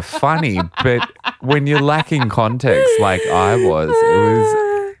 they were funny, but when you're lacking context like I was,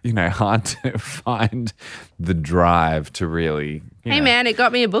 it was, hard to find the drive to really, Hey, man, it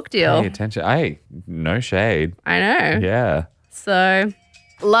got me a book deal. pay attention. Hey, no shade. I know. Yeah. So,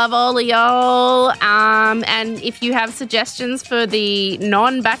 love all of y'all. And if you have suggestions for the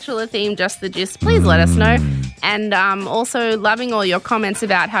non-Bachelor theme, Just the Gist, please let us know. And also loving all your comments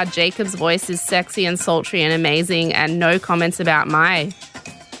about how Jacob's voice is sexy and sultry and amazing, and no comments about my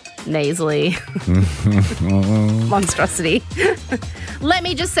nasally monstrosity. Let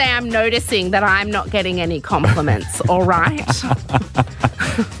me just say I'm noticing that I'm not getting any compliments, all right?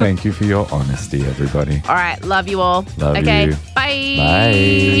 Thank you for your honesty, everybody. All right, love you all. Love okay, you.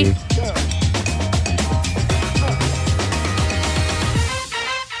 bye. Bye.